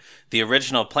episode, the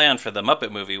original plan for the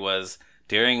Muppet movie was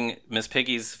during Miss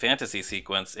Piggy's fantasy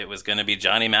sequence, it was going to be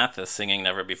Johnny Mathis singing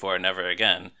 "Never Before, Never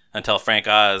Again" until Frank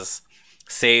Oz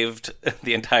saved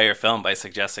the entire film by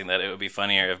suggesting that it would be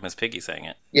funnier if Miss Piggy sang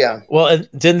it. Yeah. Well, and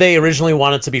didn't they originally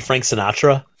want it to be Frank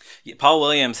Sinatra? Paul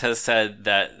Williams has said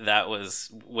that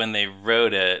was when they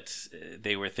wrote it,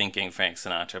 they were thinking Frank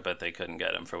Sinatra, but they couldn't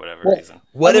get him for whatever reason.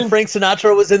 What if Frank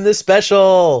Sinatra was in this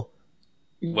special?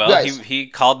 Well, Guys. he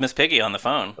called Miss Piggy on the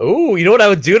phone. Oh, you know what I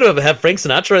would do to have Frank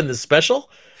Sinatra in this special?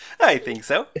 I think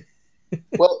so.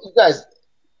 Well, you guys,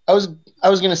 I was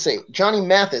gonna say Johnny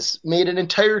Mathis made an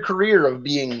entire career of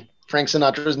being Frank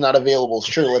Sinatra's not available.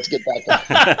 Sure, let's get back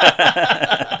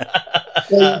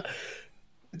on.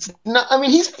 It's not. I mean,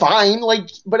 he's fine.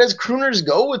 But as crooners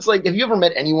go, it's like, have you ever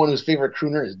met anyone whose favorite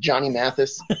crooner is Johnny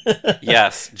Mathis?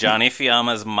 Yes, Johnny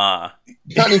Fiamma's Ma.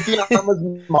 Johnny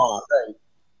Fiamma's mom. Right.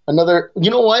 Another.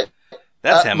 You know what?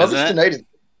 That's him, Muppets isn't it? Tonight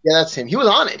yeah, that's him. He was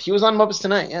on it. He was on Muppets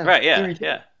Tonight. Yeah. Right.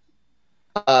 Yeah.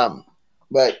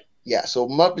 But yeah, so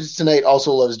Muppets Tonight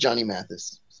also loves Johnny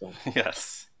Mathis. So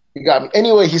Yes. you got me.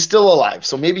 Anyway, he's still alive,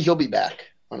 so maybe he'll be back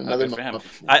on another Good for him.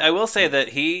 Muppets. I will say that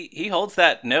he holds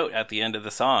that note at the end of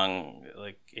the song.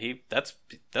 That's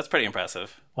pretty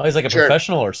impressive. Well, he's like a Sure.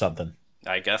 professional or something.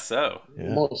 I guess so.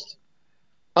 Yeah. Most.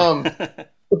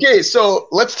 Okay, so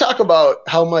let's talk about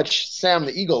how much Sam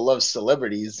the Eagle loves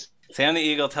celebrities. Sam the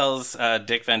Eagle tells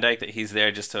Dick Van Dyke that he's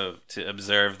there just to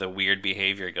observe the weird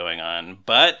behavior going on,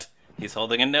 but he's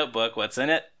holding a notebook. What's in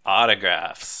it?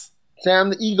 Autographs. Sam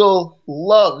the Eagle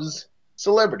loves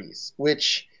celebrities,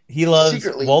 which He loves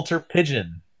secretly, Walter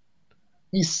Pigeon.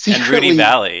 he's And secretly Rudy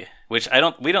Valley, which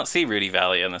we don't see Rudy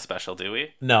Valley in the special, do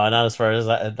we? No, not as far as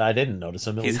I didn't notice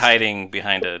him. At He's least. hiding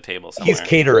behind a table somewhere. He's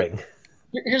catering.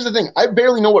 Here's the thing: I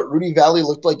barely know what Rudy Valley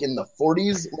looked like in the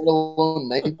 '40s, let alone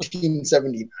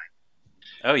 1979.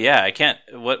 Oh yeah, I can't.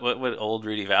 What would old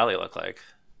Rudy Valley look like?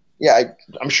 Yeah,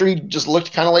 I'm sure he just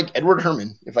looked kind of like Edward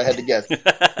Herman, if I had to guess.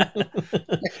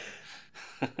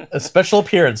 A special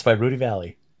appearance by Rudy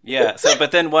Valley. Yeah. So,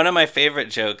 but then one of my favorite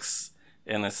jokes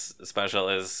in this special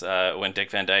is when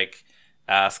Dick Van Dyke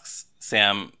asks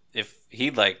Sam if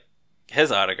he'd like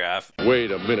his autograph.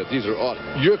 Wait a minute, these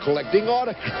are you're collecting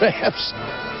autographs.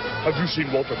 Have you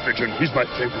seen Walter Pigeon? He's my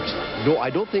favorite. No, I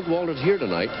don't think Walter's here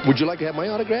tonight. Would you like to have my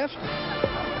autograph?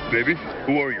 Maybe.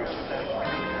 Who are you?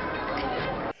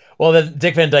 Well, then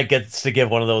Dick Van Dyke gets to give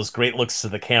one of those great looks to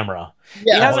the camera.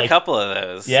 Yeah, He has like- a couple of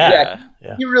those. Yeah.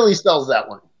 he really sells that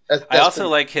one. That's I also pretty-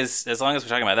 like his, as long as we're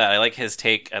talking about that, I like his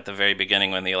take at the very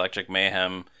beginning when the Electric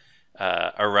Mayhem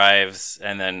arrives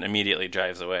and then immediately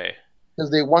drives away.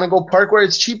 because they want to go park where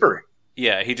it's cheaper.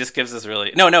 Yeah, he just gives this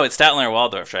really... No, it's Statler and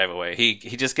Waldorf drive away. He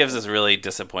just gives this really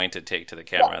disappointed take to the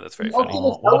camera. That's very funny. I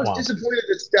was disappointed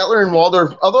that Statler and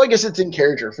Waldorf, although I guess it's in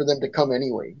character for them to come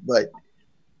anyway, but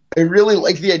I really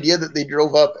like the idea that they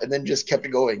drove up and then just kept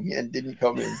going and didn't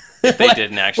come in. If they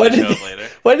didn't actually show up later.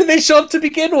 Why did they show up to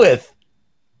begin with?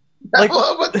 Like-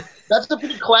 But that's a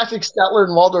pretty classic Statler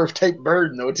and Waldorf type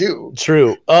burn, though, too.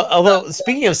 True. Although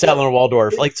speaking of Statler and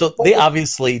Waldorf, so they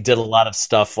obviously did a lot of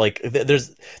stuff.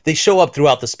 They show up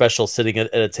throughout the special sitting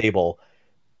at a table,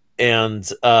 and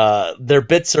their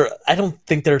bits are. I don't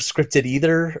think they're scripted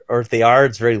either, or if they are,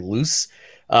 it's very loose.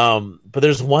 But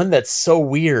there's one that's so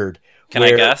weird. Can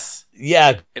I guess?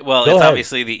 Yeah. Well, Go it's ahead.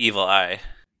 obviously the evil eye.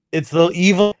 It's the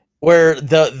evil where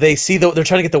they see they're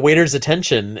trying to get the waiter's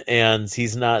attention and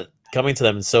he's not coming to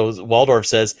them. And so Waldorf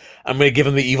says, "I'm going to give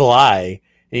him the evil eye."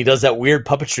 And he does that weird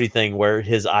puppetry thing where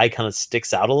his eye kind of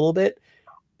sticks out a little bit,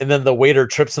 and then the waiter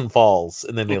trips and falls,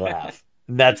 and then they laugh.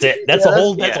 And that's it. That's a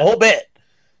whole bit.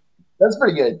 That's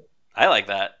pretty good. I like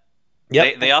that.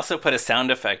 Yep. They also put a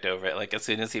sound effect over it. Like as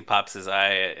soon as he pops his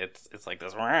eye, it's like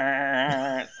this,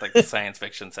 like the science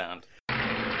fiction sound.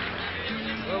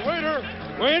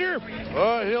 Waiter!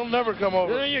 He'll never come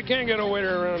over. No, you can't get a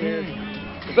waiter around here.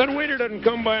 If that waiter doesn't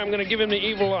come by, I'm going to give him the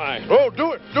evil eye. Oh,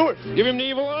 do it! Give him the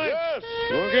evil eye? Yes!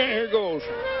 Okay, here goes.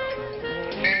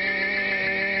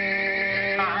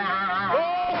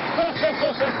 Oh!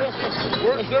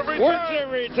 Works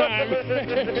every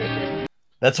time.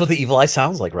 That's what the evil eye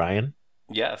sounds like, Ryan.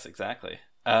 Yes, exactly.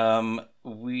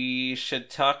 We should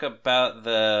talk about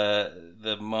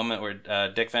the moment where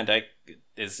Dick Van Dyke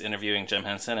is interviewing Jim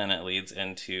Henson, and it leads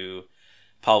into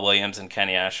Paul Williams and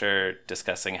Kenny Asher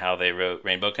discussing how they wrote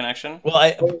Rainbow Connection. Well,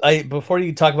 I before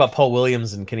you talk about Paul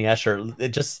Williams and Kenny Asher, it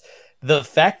just the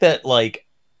fact that like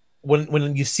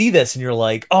when you see this and you're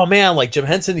like, oh man, like Jim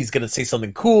Henson, he's gonna say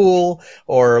something cool,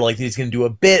 or like he's gonna do a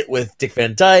bit with Dick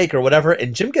Van Dyke or whatever,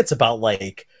 and Jim gets about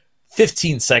like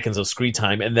 15 seconds of screen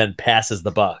time and then passes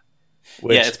the buck.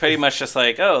 Yeah, it's pretty much just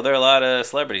like, oh, there are a lot of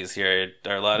celebrities here.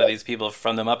 There are a lot of these people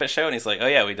from the Muppet Show, and he's like, oh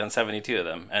yeah, we've done 72 of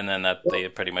them, and then they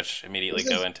pretty much immediately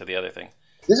go into the other thing.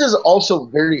 This is also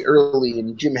very early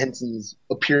in Jim Henson's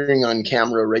appearing on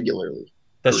camera regularly.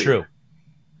 That's true.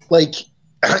 Like,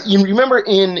 you remember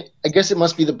in, I guess it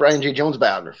must be the Brian J. Jones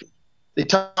biography, they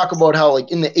talk about how,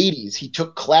 like, in the 80s, he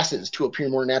took classes to appear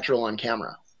more natural on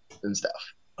camera and stuff.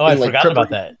 Oh, I forgot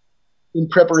about that. In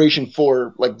preparation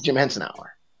for, like, Jim Henson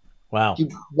Hour. Wow.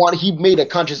 He made a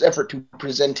conscious effort to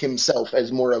present himself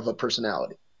as more of a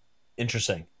personality.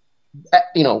 Interesting.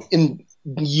 In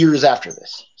years after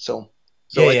this. So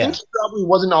I think he probably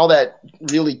wasn't all that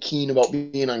really keen about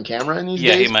being on camera in these days.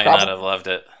 Yeah, he might not have loved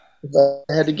it. If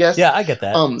I had to guess. Yeah, I get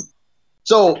that.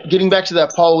 So getting back to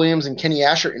that Paul Williams and Kenny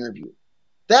Asher interview,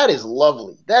 that is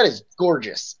lovely. That is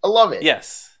gorgeous. I love it.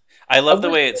 Yes. I love the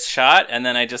way it's shot, and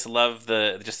then I just love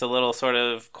just a little sort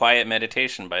of quiet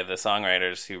meditation by the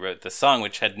songwriters who wrote this song,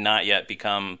 which had not yet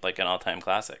become like an all-time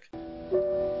classic.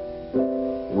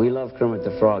 We love Kermit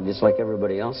the Frog just like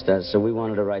everybody else does, so we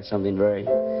wanted to write something very,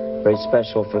 very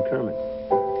special for Kermit.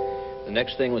 The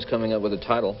next thing was coming up with a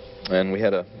title, and we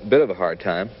had a bit of a hard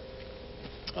time.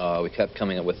 We kept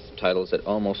coming up with titles that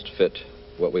almost fit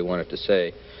what we wanted to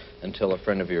say until a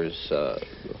friend of yours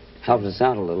helped us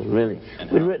out a little, really.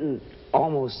 We'd written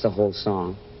almost the whole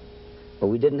song, but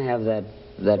we didn't have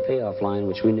that payoff line,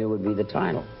 which we knew would be the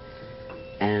title.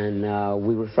 And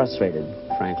we were frustrated,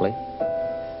 frankly.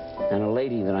 And a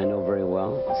lady that I know very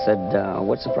well said,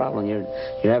 what's the problem? You're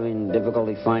having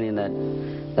difficulty finding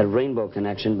that rainbow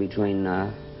connection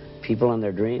between people and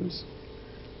their dreams?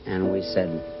 And we said,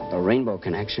 a rainbow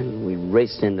connection? We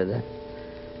raced into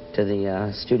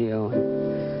the studio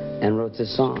and wrote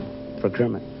this song for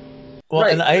Kermit. Well,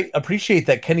 and I appreciate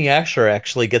that Kenny Asher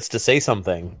actually gets to say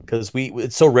something, because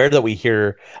it's so rare that we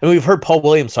hear. I mean, we've heard Paul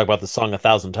Williams talk about the song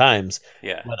 1,000 times.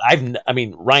 Yeah. But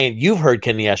Ryan, you've heard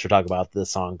Kenny Asher talk about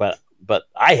this song, but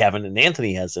I haven't, and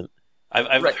Anthony hasn't.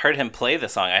 I've heard him play the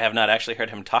song. I have not actually heard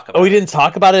him talk about it. Oh, he didn't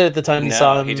talk about it at the time you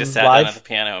saw him he just sat live? down at the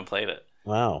piano and played it.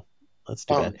 Wow. That's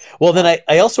too bad. Well, then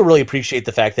I also really appreciate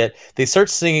the fact that they start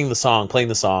singing the song, playing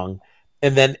the song,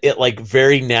 and then it like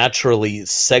very naturally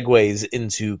segues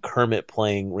into Kermit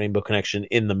playing Rainbow Connection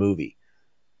in the movie.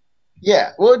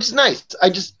 Yeah, well, it's nice.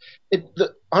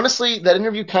 Honestly, that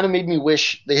interview kind of made me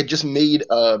wish they had just made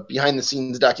a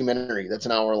behind-the-scenes documentary that's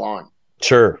an hour long.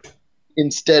 Sure.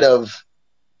 Instead of,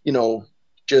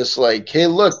 just like, hey,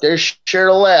 look, there's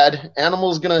Cheryl Ladd.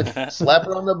 Animal's gonna slap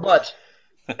her on the butt.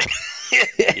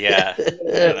 Yeah,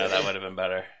 that would have been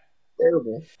better.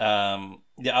 Terrible.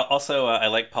 Yeah. Also, I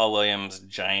like Paul Williams'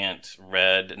 giant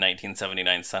red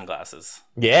 1979 sunglasses.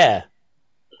 Yeah.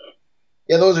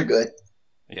 Yeah, those are good.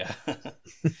 Yeah.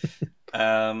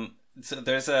 So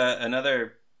there's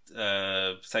another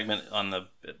segment on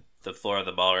the floor of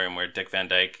the ballroom where Dick Van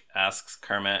Dyke asks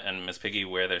Kermit and Miss Piggy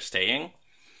where they're staying,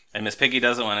 and Miss Piggy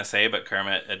doesn't want to say, but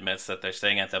Kermit admits that they're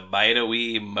staying at the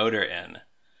Bide-A-Wee Motor Inn.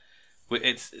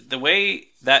 It's the way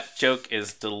that joke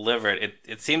is delivered.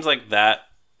 It seems like that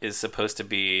is supposed to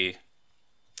be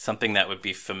something that would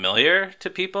be familiar to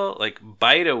people. Like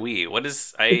Bide-A-Wee. What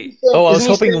is I? Oh, I was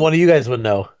hoping one of you guys would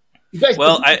know. You guys,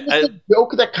 a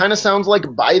joke that kind of sounds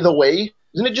like "by the way."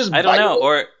 Isn't it just? I don't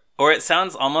know, or it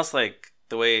sounds almost like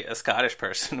the way a Scottish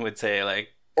person would say, like,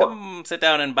 "Come sit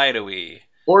down and Bide-A-Wee."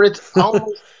 Or it's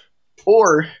almost,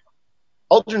 or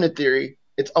alternate theory,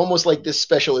 it's almost like this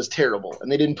special is terrible,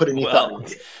 and they didn't put any thought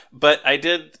into it. But I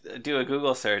did do a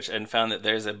Google search and found that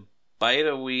there's a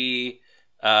Bite-A-Wee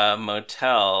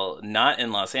motel, not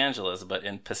in Los Angeles, but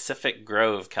in Pacific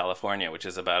Grove, California, which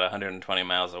is about 120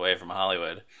 miles away from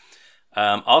Hollywood.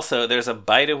 Also, there's a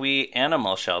Bite-A-Wee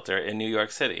animal shelter in New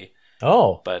York City.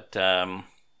 Oh. But,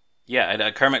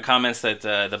 Kermit comments that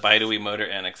the Bite-A-Wee Motor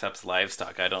Inn accepts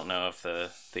livestock. I don't know if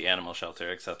the animal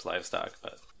shelter accepts livestock,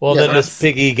 but... Well, then this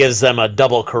piggy gives them a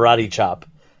double karate chop.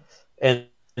 And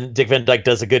Dick Van Dyke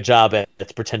does a good job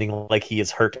at pretending like he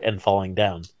is hurt and falling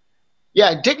down.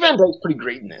 Yeah, Dick Van Dyke's pretty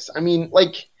great in this. I mean,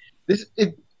 like,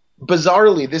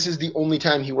 bizarrely, this is the only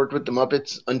time he worked with the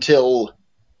Muppets until...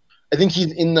 I think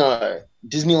he's in the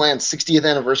Disneyland 60th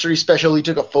anniversary special. He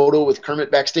took a photo with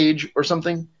Kermit backstage or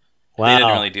something. Wow. They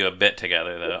didn't really do a bit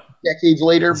together, though. Decades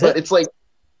later, it's like,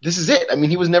 this is it. I mean,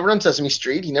 he was never on Sesame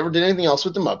Street. He never did anything else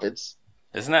with the Muppets.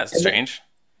 Isn't that strange?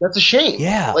 That's a shame.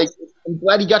 Yeah. Like, I'm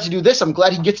glad he got to do this. I'm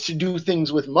glad he gets to do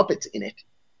things with Muppets in it.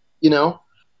 You know?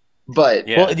 But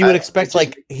well, you would expect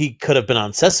like he could have been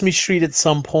on Sesame Street at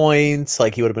some point.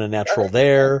 Like he would have been a natural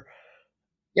there.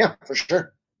 Yeah, for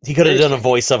sure. He could have done a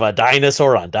voice of a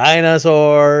dinosaur on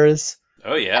Dinosaurs.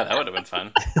 Oh yeah, that would have been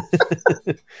fun.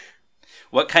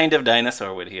 What kind of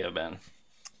dinosaur would he have been?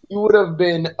 He would have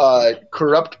been a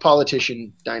corrupt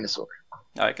politician dinosaur.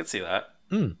 Oh, I could see that.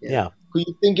 Yeah. Who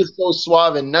you think is so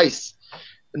suave and nice,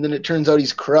 and then it turns out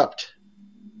he's corrupt.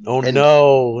 Oh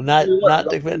no, not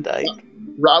Dick Van Dyke.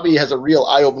 Robbie has a real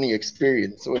eye-opening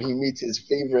experience when he meets his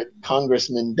favorite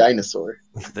congressman dinosaur.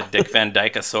 The Dick Van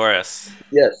Dykeosaurus.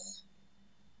 Yes.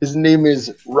 His name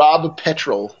is Rob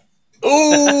Petrol. Ooh,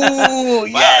 wow,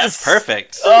 yes, that's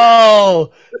perfect.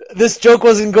 Oh, this joke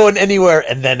wasn't going anywhere,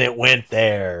 and then it went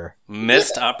there.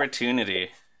 Missed opportunity.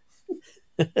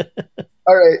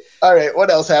 All right. What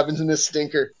else happens in this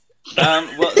stinker?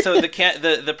 Well, so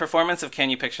the performance of "Can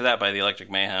You Picture That" by the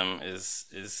Electric Mayhem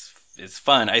is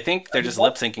fun. I think they're just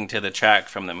lip syncing to the track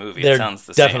from the movie. They're it sounds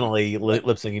the same. definitely lip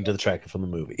syncing to the track from the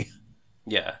movie.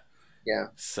 Yeah. Yeah.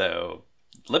 So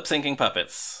lip syncing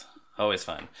puppets, always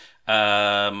fun.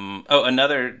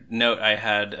 Another note I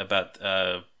had about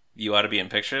You Ought to Be in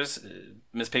Pictures.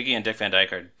 Miss Piggy and Dick Van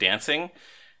Dyke are dancing,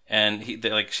 and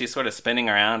she's sort of spinning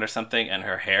around or something, and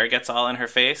her hair gets all in her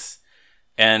face,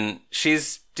 and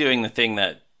she's doing the thing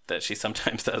that she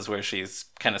sometimes does, where she's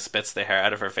kind of spits the hair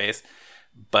out of her face.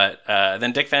 But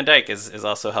then Dick Van Dyke is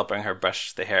also helping her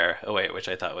brush the hair away, which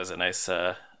I thought was a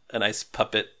nice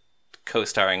puppet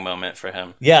co-starring moment for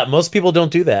him. Yeah, most people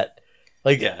don't do that.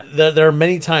 Like, there are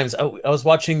many times. I was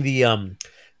watching the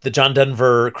John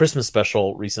Denver Christmas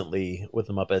special recently with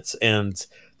the Muppets, and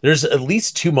there's at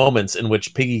least 2 moments in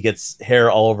which Piggy gets hair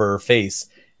all over her face,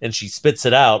 and she spits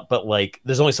it out. But like,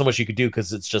 there's only so much you could do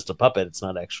because it's just a puppet. It's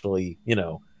not actually,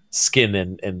 skin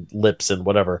and lips and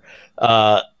whatever.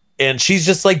 And she's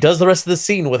just like does the rest of the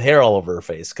scene with hair all over her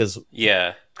face because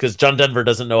John Denver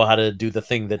doesn't know how to do the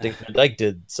thing that Dick Van Dyke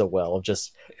did so well of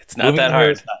just it's not that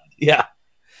hard.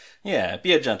 Yeah,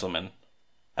 be a gentleman.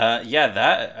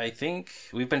 That I think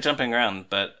we've been jumping around,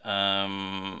 but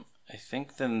I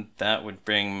think then that would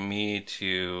bring me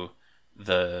to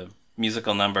the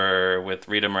musical number with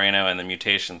Rita Moreno and the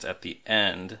Mutations at the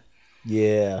end.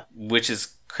 Yeah, which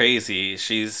is crazy.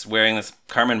 She's wearing this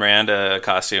Carmen Miranda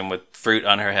costume with fruit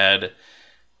on her head,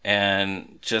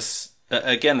 and just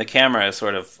again the camera is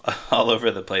sort of all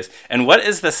over the place. And what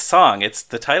is the song? It's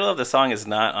the title of the song is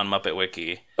not on Muppet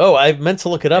Wiki. Oh, I meant to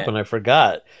look it up and I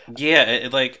forgot. Yeah,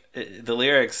 the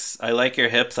lyrics. I like your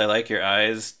hips. I like your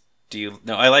eyes.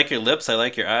 I like your lips. I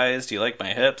like your eyes. Do you like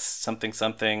my hips?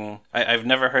 Something. I've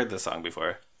never heard this song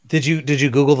before. Did you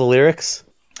Google the lyrics?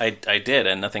 I did,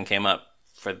 and nothing came up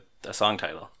for a song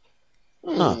title.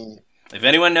 Huh. If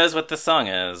anyone knows what this song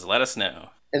is, let us know.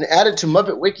 And add it to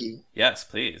Muppet Wiki. Yes,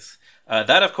 please.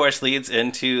 That, of course, leads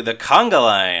into the conga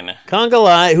line. Conga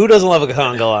line? Who doesn't love a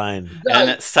conga line?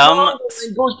 And some conga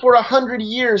line goes for 100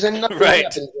 years and nothing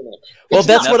happens in it. Well,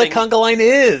 that's what a conga line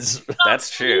is. That's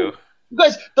true. You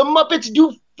guys, the Muppets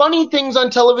do funny things on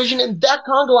television, and that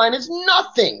conga line is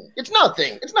nothing. It's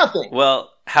nothing. It's nothing.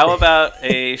 Well, how about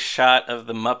a shot of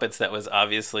the Muppets that was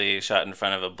obviously shot in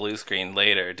front of a blue screen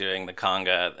later doing the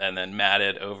conga and then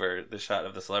matted over the shot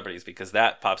of the celebrities, because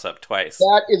that pops up twice.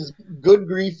 That is good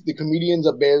grief. The comedian's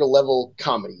a bear level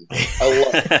comedy. I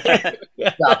love it.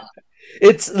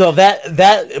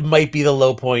 That might be the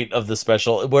low point of the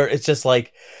special, where it's just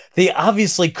like they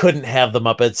obviously couldn't have the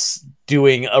Muppets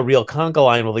doing a real conga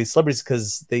line with these celebrities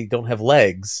because they don't have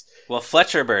legs. Well,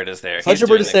 Fletcher Bird is there. Fletcher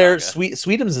Bird is there.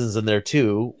 Sweetums is in there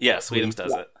too. Yeah, Sweetums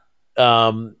does it.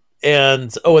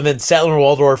 and then Statler and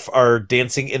Waldorf are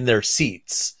dancing in their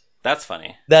seats. That's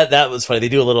funny. That was funny. They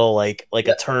do a little like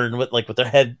a turn with their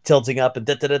head tilting up and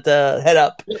head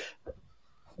up.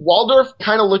 Waldorf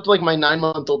kind of looked like my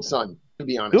 9-month-old son, to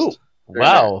be honest. Ooh,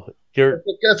 wow! Your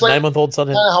It's like 9-month-old son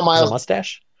has a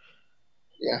mustache.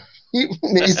 Yeah,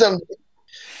 maybe some.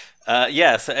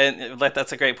 Yes, and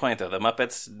that's a great point, though. The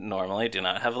Muppets normally do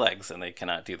not have legs, and they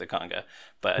cannot do the conga.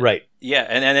 But right, yeah,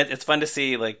 and it's fun to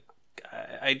see. Like,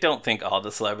 I don't think all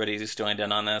the celebrities joined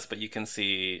in on this, but you can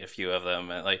see a few of them.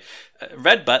 Like,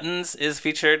 Red Buttons is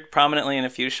featured prominently in a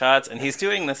few shots, and he's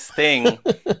doing this thing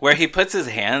where he puts his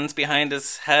hands behind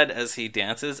his head as he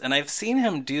dances, and I've seen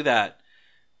him do that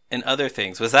in other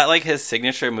things. Was that like his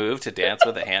signature move to dance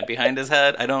with a hand behind his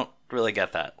head? I don't really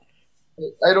get that.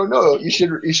 I don't know. You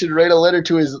should write a letter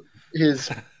to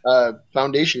his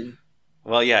foundation.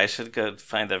 Well, yeah, I should go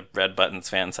find the Red Buttons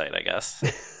fan site, I guess.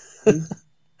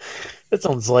 That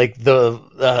sounds like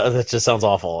that just sounds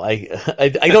awful. I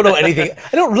don't know anything.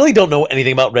 I don't know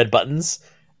anything about Red Buttons.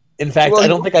 In fact, I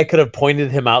don't think I could have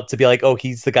pointed him out to be like, oh,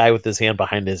 he's the guy with his hand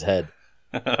behind his head.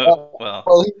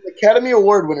 Well, he's an Academy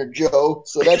Award winner, Joe.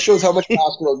 So that shows how much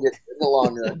Oscar will get in the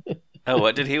long run. Oh,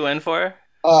 what did he win for?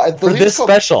 For this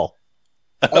special.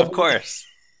 Of course.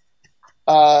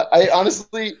 I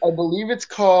believe it's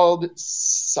called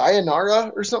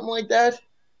Sayonara or something like that.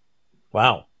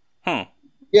 Wow.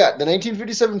 Yeah, the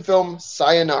 1957 film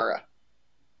Sayonara.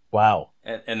 Wow.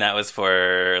 And that was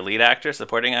for lead actor,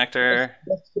 supporting actor?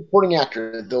 That's supporting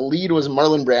actor. The lead was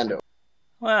Marlon Brando.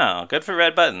 Wow, good for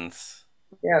Red Buttons.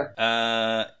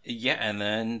 Yeah. Yeah, and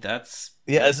then that's...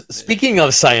 Yeah, speaking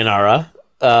of Sayonara...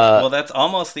 well, that's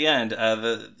almost the end.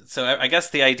 So I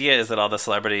guess the idea is that all the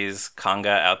celebrities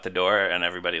conga out the door and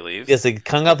everybody leaves. Yes, they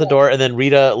conga out the door, and then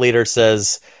Rita later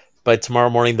says, by tomorrow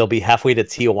morning they'll be halfway to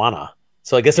Tijuana.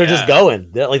 So I guess they're just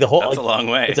going. They're, like the whole. That's a long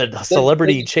way. It's a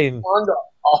celebrity chain.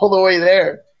 All the way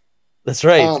there. That's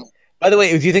right. By the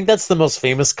way, do you think that's the most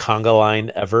famous conga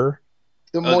line ever?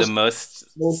 The most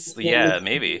yeah,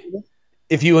 maybe.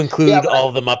 If you include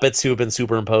all the Muppets who have been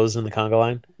superimposed in the conga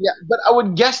line. Yeah, but I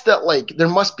would guess that like there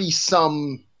must be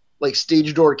some like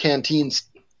Stage Door Canteens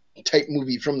type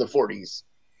movie from the 40s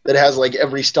that has like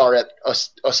every star at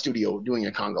a studio doing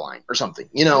a conga line or something.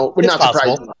 You know, would not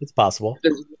surprise me. It's possible.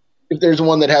 If there's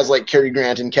one that has like Cary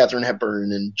Grant and Katharine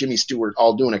Hepburn and Jimmy Stewart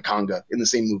all doing a conga in the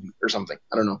same movie or something.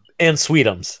 I don't know. And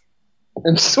Sweetums.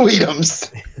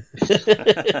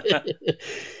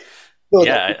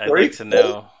 Yeah, I'd like to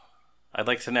know. I'd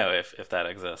like to know if that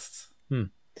exists.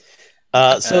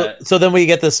 So then we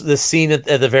get this scene at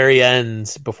the very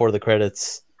end before the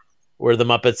credits where the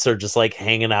Muppets are just like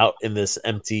hanging out in this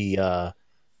empty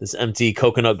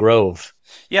coconut grove.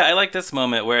 Yeah, I like this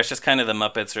moment where it's just kind of the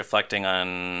Muppets reflecting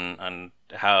on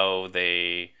how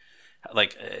they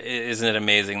like. Isn't it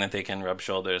amazing that they can rub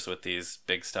shoulders with these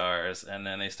big stars? And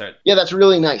then they start. Yeah, that's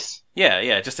really nice.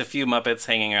 Yeah, just a few Muppets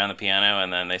hanging around the piano,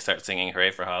 and then they start singing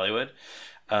 "Hooray for Hollywood."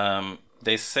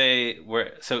 They say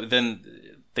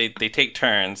they take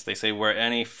turns. They say we're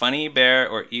any funny bear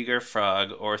or eager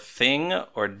frog or thing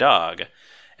or dog.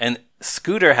 And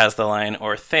Scooter has the line,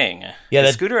 or thing. Yeah,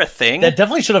 is Scooter a thing? That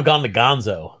definitely should have gone to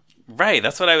Gonzo. Right,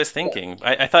 that's what I was thinking.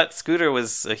 I thought Scooter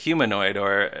was a humanoid,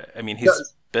 or, I mean,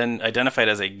 he's been identified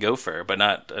as a gopher, but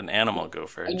not an animal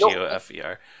gopher,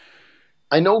 G-O-F-E-R.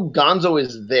 I know Gonzo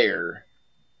is there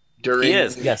during... He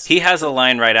is. Yes. He has a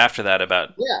line right after that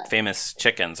about famous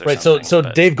chickens or right, something. So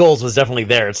Dave Goelz was definitely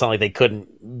there. It's not like they couldn't,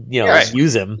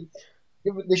 use him.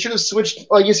 They should have switched.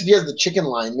 Well, I guess if he has the chicken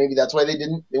line, maybe that's why they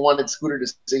didn't. They wanted Scooter to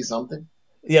say something.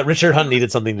 Yeah, Richard Hunt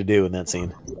needed something to do in that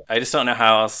scene. I just don't know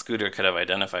how else Scooter could have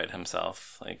identified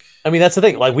himself. Like, I mean, that's the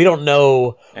thing. Like, we don't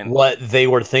know what they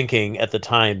were thinking at the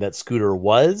time that Scooter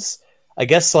was. I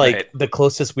guess, the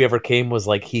closest we ever came was,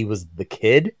 like, he was the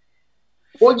kid.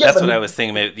 Well, yeah, that's what I was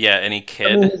thinking. Maybe, any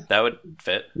kid, that would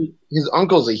fit. His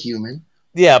uncle's a human.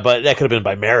 Yeah, but that could have been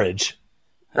by marriage.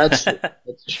 That's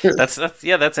true.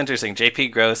 That's interesting. J.P.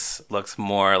 Gross looks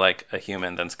more like a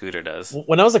human than Scooter does.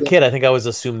 When I was a kid, I think I always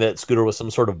assumed that Scooter was some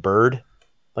sort of bird.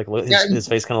 Like his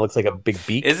face kind of looks like a big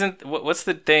beak. What's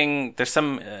the thing? There's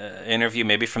some interview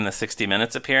maybe from the 60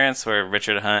 Minutes appearance where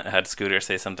Richard Hunt had Scooter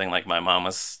say something like "My mom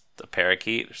was a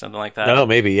parakeet" or something like that. No,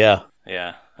 maybe yeah.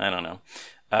 Yeah, I don't know.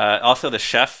 Also, the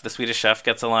Swedish chef,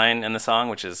 gets a line in the song,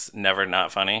 which is never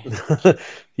not funny.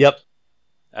 Yep.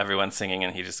 Everyone's singing,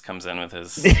 and he just comes in with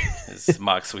his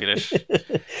mock Swedish.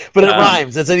 But it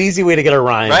rhymes. It's an easy way to get a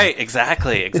rhyme. Right,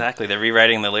 exactly. They're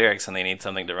rewriting the lyrics, and they need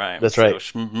something to rhyme. That's right.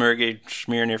 So, Schmurge,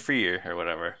 Schmier Frier, or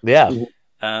whatever. Yeah.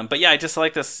 But yeah, I just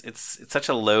like this. It's such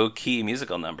a low-key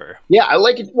musical number. Yeah, I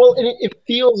like it. Well, and it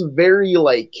feels very,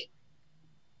 like,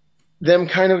 them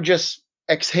kind of just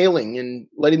exhaling and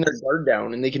letting their guard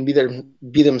down, and they can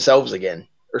be themselves again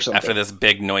or something after this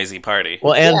big noisy party.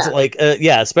 Well, and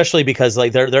especially because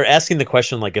like they're asking the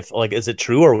question like if like is it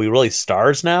true? Are we really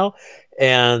stars now?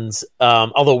 And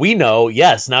although we know,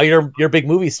 yes, now you're big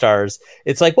movie stars.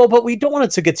 It's like, well, but we don't want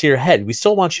it to get to your head. We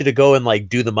still want you to go and like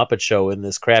do the Muppet Show in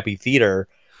this crappy theater.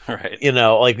 Right. You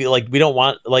know, like we don't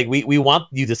want like we want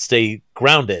you to stay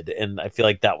grounded, and I feel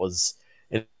like that was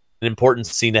an important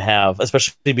scene to have,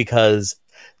 especially because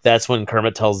that's when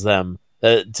Kermit tells them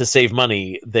that to save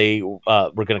money, they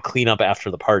were going to clean up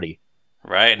after the party.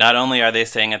 Right. Not only are they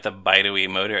staying at the Bidewee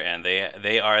Motor Inn,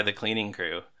 they are the cleaning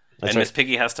crew, and Miss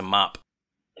Piggy has to mop.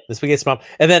 Miss Piggy has to mop,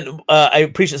 and then I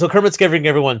appreciate so Kermit's giving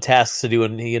everyone tasks to do,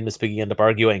 and he and Miss Piggy end up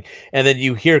arguing, and then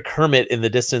you hear Kermit in the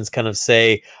distance kind of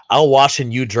say, "I'll wash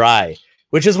and you dry,"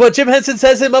 which is what Jim Henson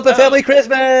says in Muppet Family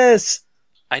Christmas.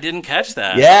 I didn't catch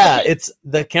that. Yeah, it's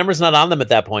the camera's not on them at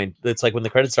that point. It's like when the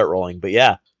credits start rolling, but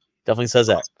yeah, definitely says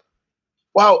that.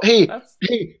 Wow, hey,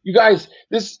 you guys,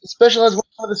 this special has one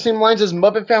of the same lines as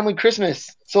Muppet Family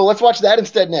Christmas, so let's watch that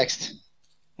instead next.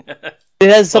 It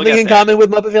has something in common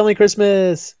with Muppet Family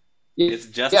Christmas. It's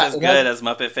just as good as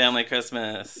Muppet Family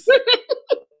Christmas.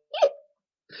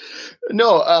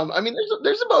 No, I mean,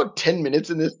 there's about 10 minutes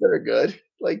in this that are good.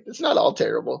 Like, it's not all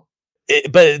terrible.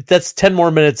 But that's 10 more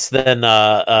minutes than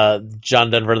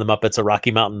John Denver and the Muppets: A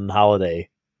Rocky Mountain Holiday.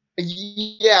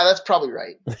 Yeah, that's probably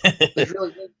right. There's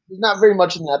not very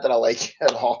much in that I like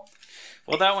at all.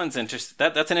 Well, that one's interesting.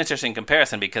 That's an interesting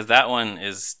comparison because that one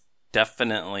is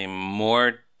definitely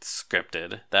more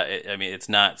scripted. I mean, it's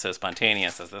not so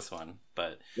spontaneous as this one,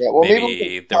 but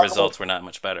maybe the results were not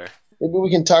much better. Maybe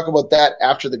we can talk about that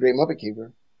after The Great Muppet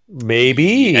Caper.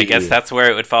 Maybe. I guess that's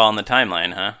where it would fall on the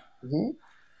timeline, huh? Mm-hmm.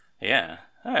 Yeah.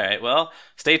 All right. Well,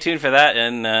 stay tuned for that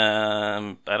in,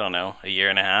 I don't know, a year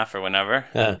and a half or whenever.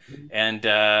 Yeah. And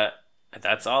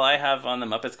that's all I have on the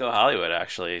Muppets Go Hollywood,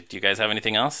 actually. Do you guys have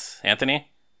anything else?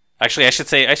 Anthony? Actually, I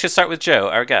should start with Joe,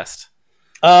 our guest.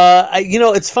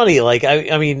 It's funny. Like,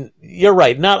 I mean, you're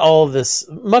right. Not all of this,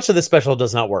 much of this special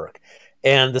does not work.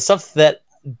 And the stuff that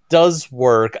does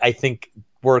work, I think,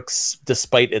 works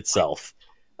despite itself.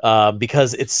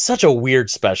 Because it's such a weird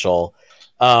special.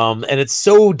 And it's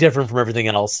so different from everything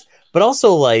else. But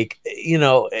also, like, you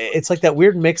know, it's like that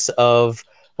weird mix of,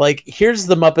 like, here's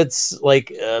the Muppets,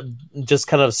 like, just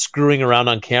kind of screwing around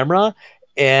on camera.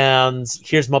 And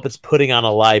here's Muppets putting on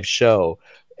a live show.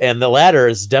 And the latter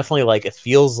is definitely like, it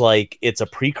feels like it's a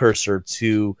precursor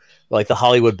to like the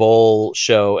Hollywood Bowl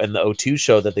show and the O2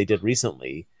 show that they did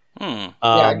recently.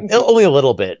 Only a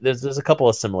little bit. There's a couple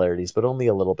of similarities, but only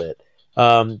a little bit.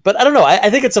 But I don't know. I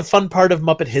think it's a fun part of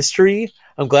Muppet history.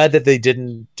 I'm glad that they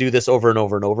didn't do this over and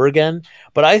over and over again.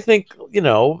 But I think, you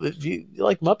know, if you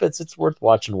like Muppets, it's worth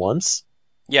watching once.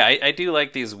 Yeah, I do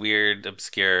like these weird,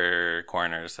 obscure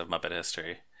corners of Muppet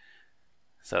history.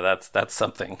 So that's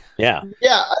something. Yeah.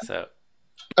 Yeah. So,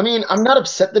 I mean, I'm not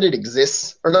upset that it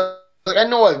exists. Or like, I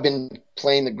know I've been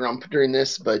playing the grump during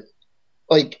this, but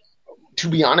like, to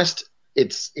be honest,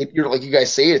 you're like you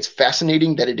guys say, it's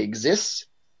fascinating that it exists.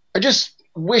 I just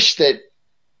wish that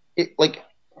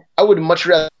I would much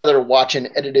rather watch an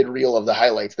edited reel of the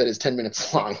highlights that is 10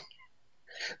 minutes long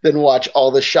than watch all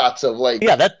the shots of like.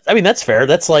 Yeah, that's fair.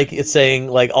 That's like it's saying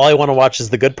like all I want to watch is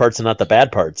the good parts and not the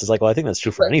bad parts. It's like, well, I think that's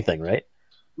true for anything, right?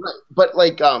 Right, but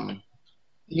like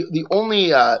the only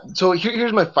so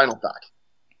here's my final thought.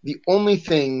 The only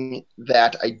thing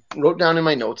that I wrote down in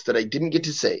my notes that I didn't get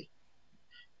to say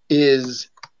is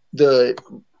the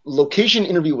location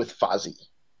interview with Fozzie,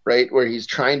 right, where he's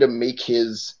trying to make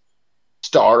his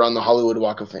star on the Hollywood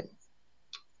Walk of Fame.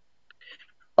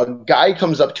 A guy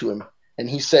comes up to him and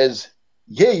he says,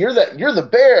 "Yeah, you're the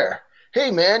bear.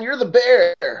 Hey man, you're the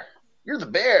bear. You're the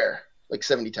bear." Like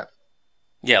 70 times.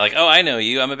 Yeah, like, oh, I know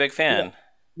you. I'm a big fan.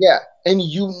 Yeah, and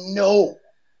you know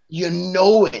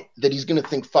it that he's gonna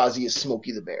think Fozzie is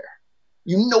Smokey the Bear.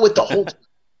 You know it the whole time.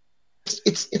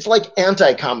 It's like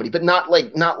anti-comedy, but not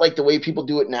like the way people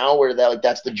do it now, where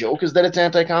that's the joke is that it's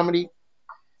anti-comedy.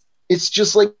 It's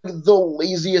just like the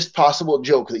laziest possible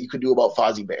joke that you could do about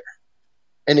Fozzie Bear,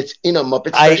 and it's in a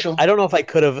Muppet special. I don't know if I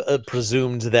could have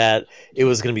presumed that it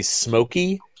was going to be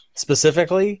Smokey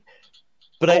specifically.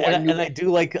 But I do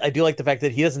like the fact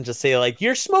that he doesn't just say like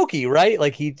you're Smokey, right?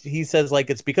 Like he says like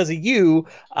it's because of you.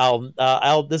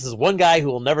 This is one guy who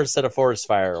will never set a forest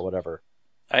fire or whatever.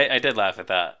 I did laugh at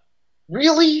that.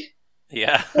 Really?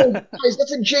 Yeah. Oh, guys,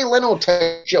 that's a Jay Leno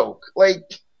type joke. Like,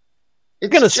 you're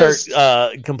gonna start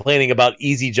complaining about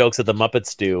easy jokes that the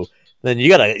Muppets do. Then you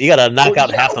gotta knock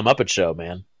out half the Muppet Show,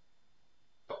 man.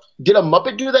 Did a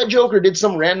Muppet do that joke, or did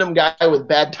some random guy with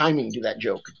bad timing do that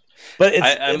joke? But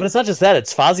it's not just that.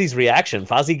 It's Fozzie's reaction.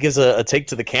 Fozzie gives a take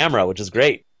to the camera, which is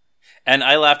great. And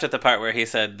I laughed at the part where he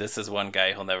said, "This is one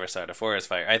guy who'll never start a forest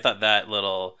fire." I thought that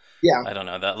little, I don't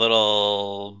know, that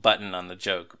little button on the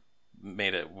joke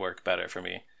made it work better for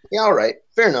me. Yeah, all right,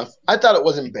 fair enough. I thought it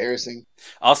was embarrassing.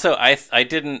 Also, I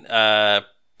didn't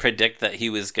predict that he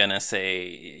was gonna say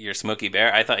 "You're Smokey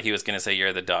Bear." I thought he was gonna say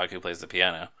 "You're the dog who plays the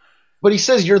piano." But he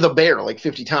says "You're the bear" like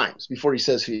 50 times before he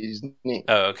says his name.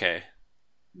 Oh, okay.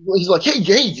 He's like, "Hey,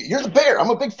 you're the bear.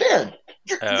 I'm a big fan.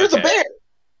 You're the bear."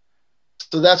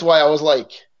 So that's why I was like,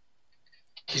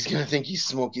 he's going to think he's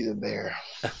Smokey the Bear.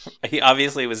 He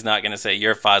obviously was not going to say,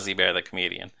 "You're Fozzie Bear, the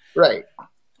comedian." Right.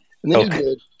 And then he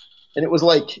did. And it was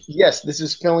like, yes, this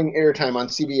is filling airtime on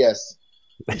CBS.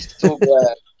 I'm so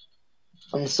glad.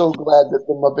 I'm so glad that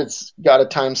the Muppets got a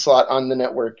time slot on the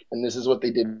network, and this is what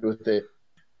they did with it.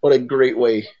 What a great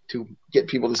way to get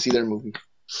people to see their movie.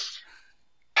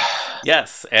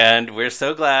 Yes, and we're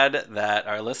so glad that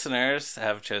our listeners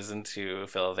have chosen to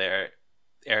fill their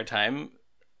airtime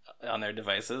on their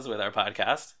devices with our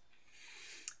podcast.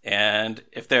 And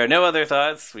if there are no other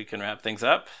thoughts, we can wrap things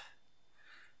up.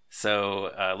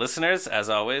 So listeners, as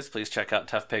always, please check out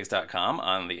toughpigs.com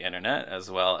on the internet, as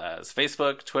well as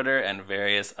Facebook, Twitter, and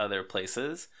various other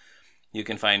places. You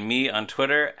can find me on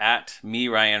Twitter at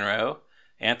 @MeRyanRowe.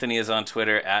 Anthony is on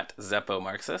Twitter at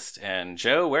ZeppoMarxist. And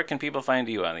Joe, where can people find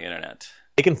you on the internet?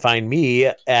 They can find me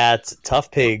at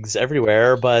Tough Pigs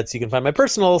everywhere, but you can find my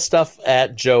personal stuff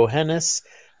at Joe Hennis,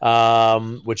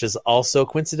 which is also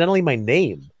coincidentally my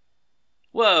name.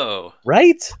 Whoa!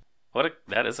 Right?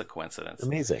 That is a coincidence.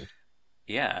 Amazing.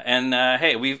 Yeah, and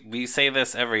hey, we say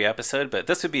this every episode, but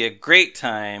this would be a great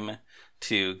time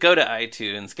to go to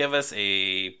iTunes, give us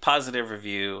a positive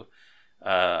review,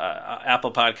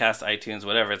 Apple Podcasts, iTunes,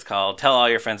 whatever it's called. Tell all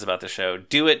your friends about the show.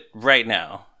 Do it right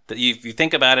now. If you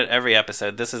think about it every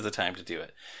episode, this is the time to do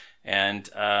it. And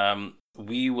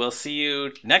we will see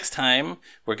you next time.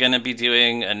 We're going to be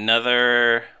doing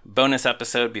another bonus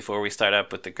episode before we start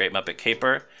up with the Great Muppet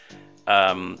Caper.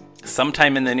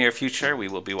 Sometime in the near future, we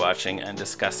will be watching and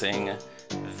discussing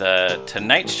the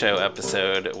Tonight Show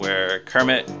episode where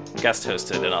Kermit guest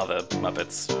hosted and all the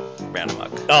Muppets ran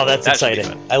amok. Oh, that's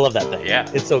exciting. I love that thing. Yeah.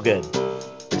 It's so good.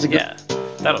 Yeah,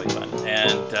 that'll be fun.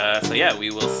 And so, yeah,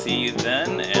 we will see you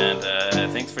then.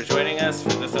 And thanks for joining us for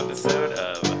this episode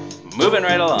of Moving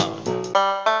Right Along.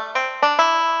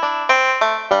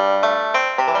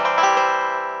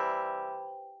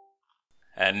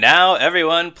 And now,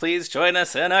 everyone, please join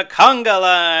us in a conga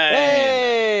line.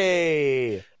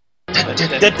 Hey!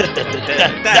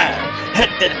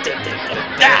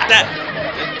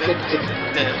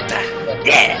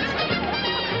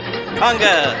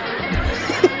 Conga!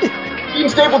 Dean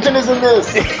Stapleton is in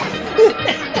this.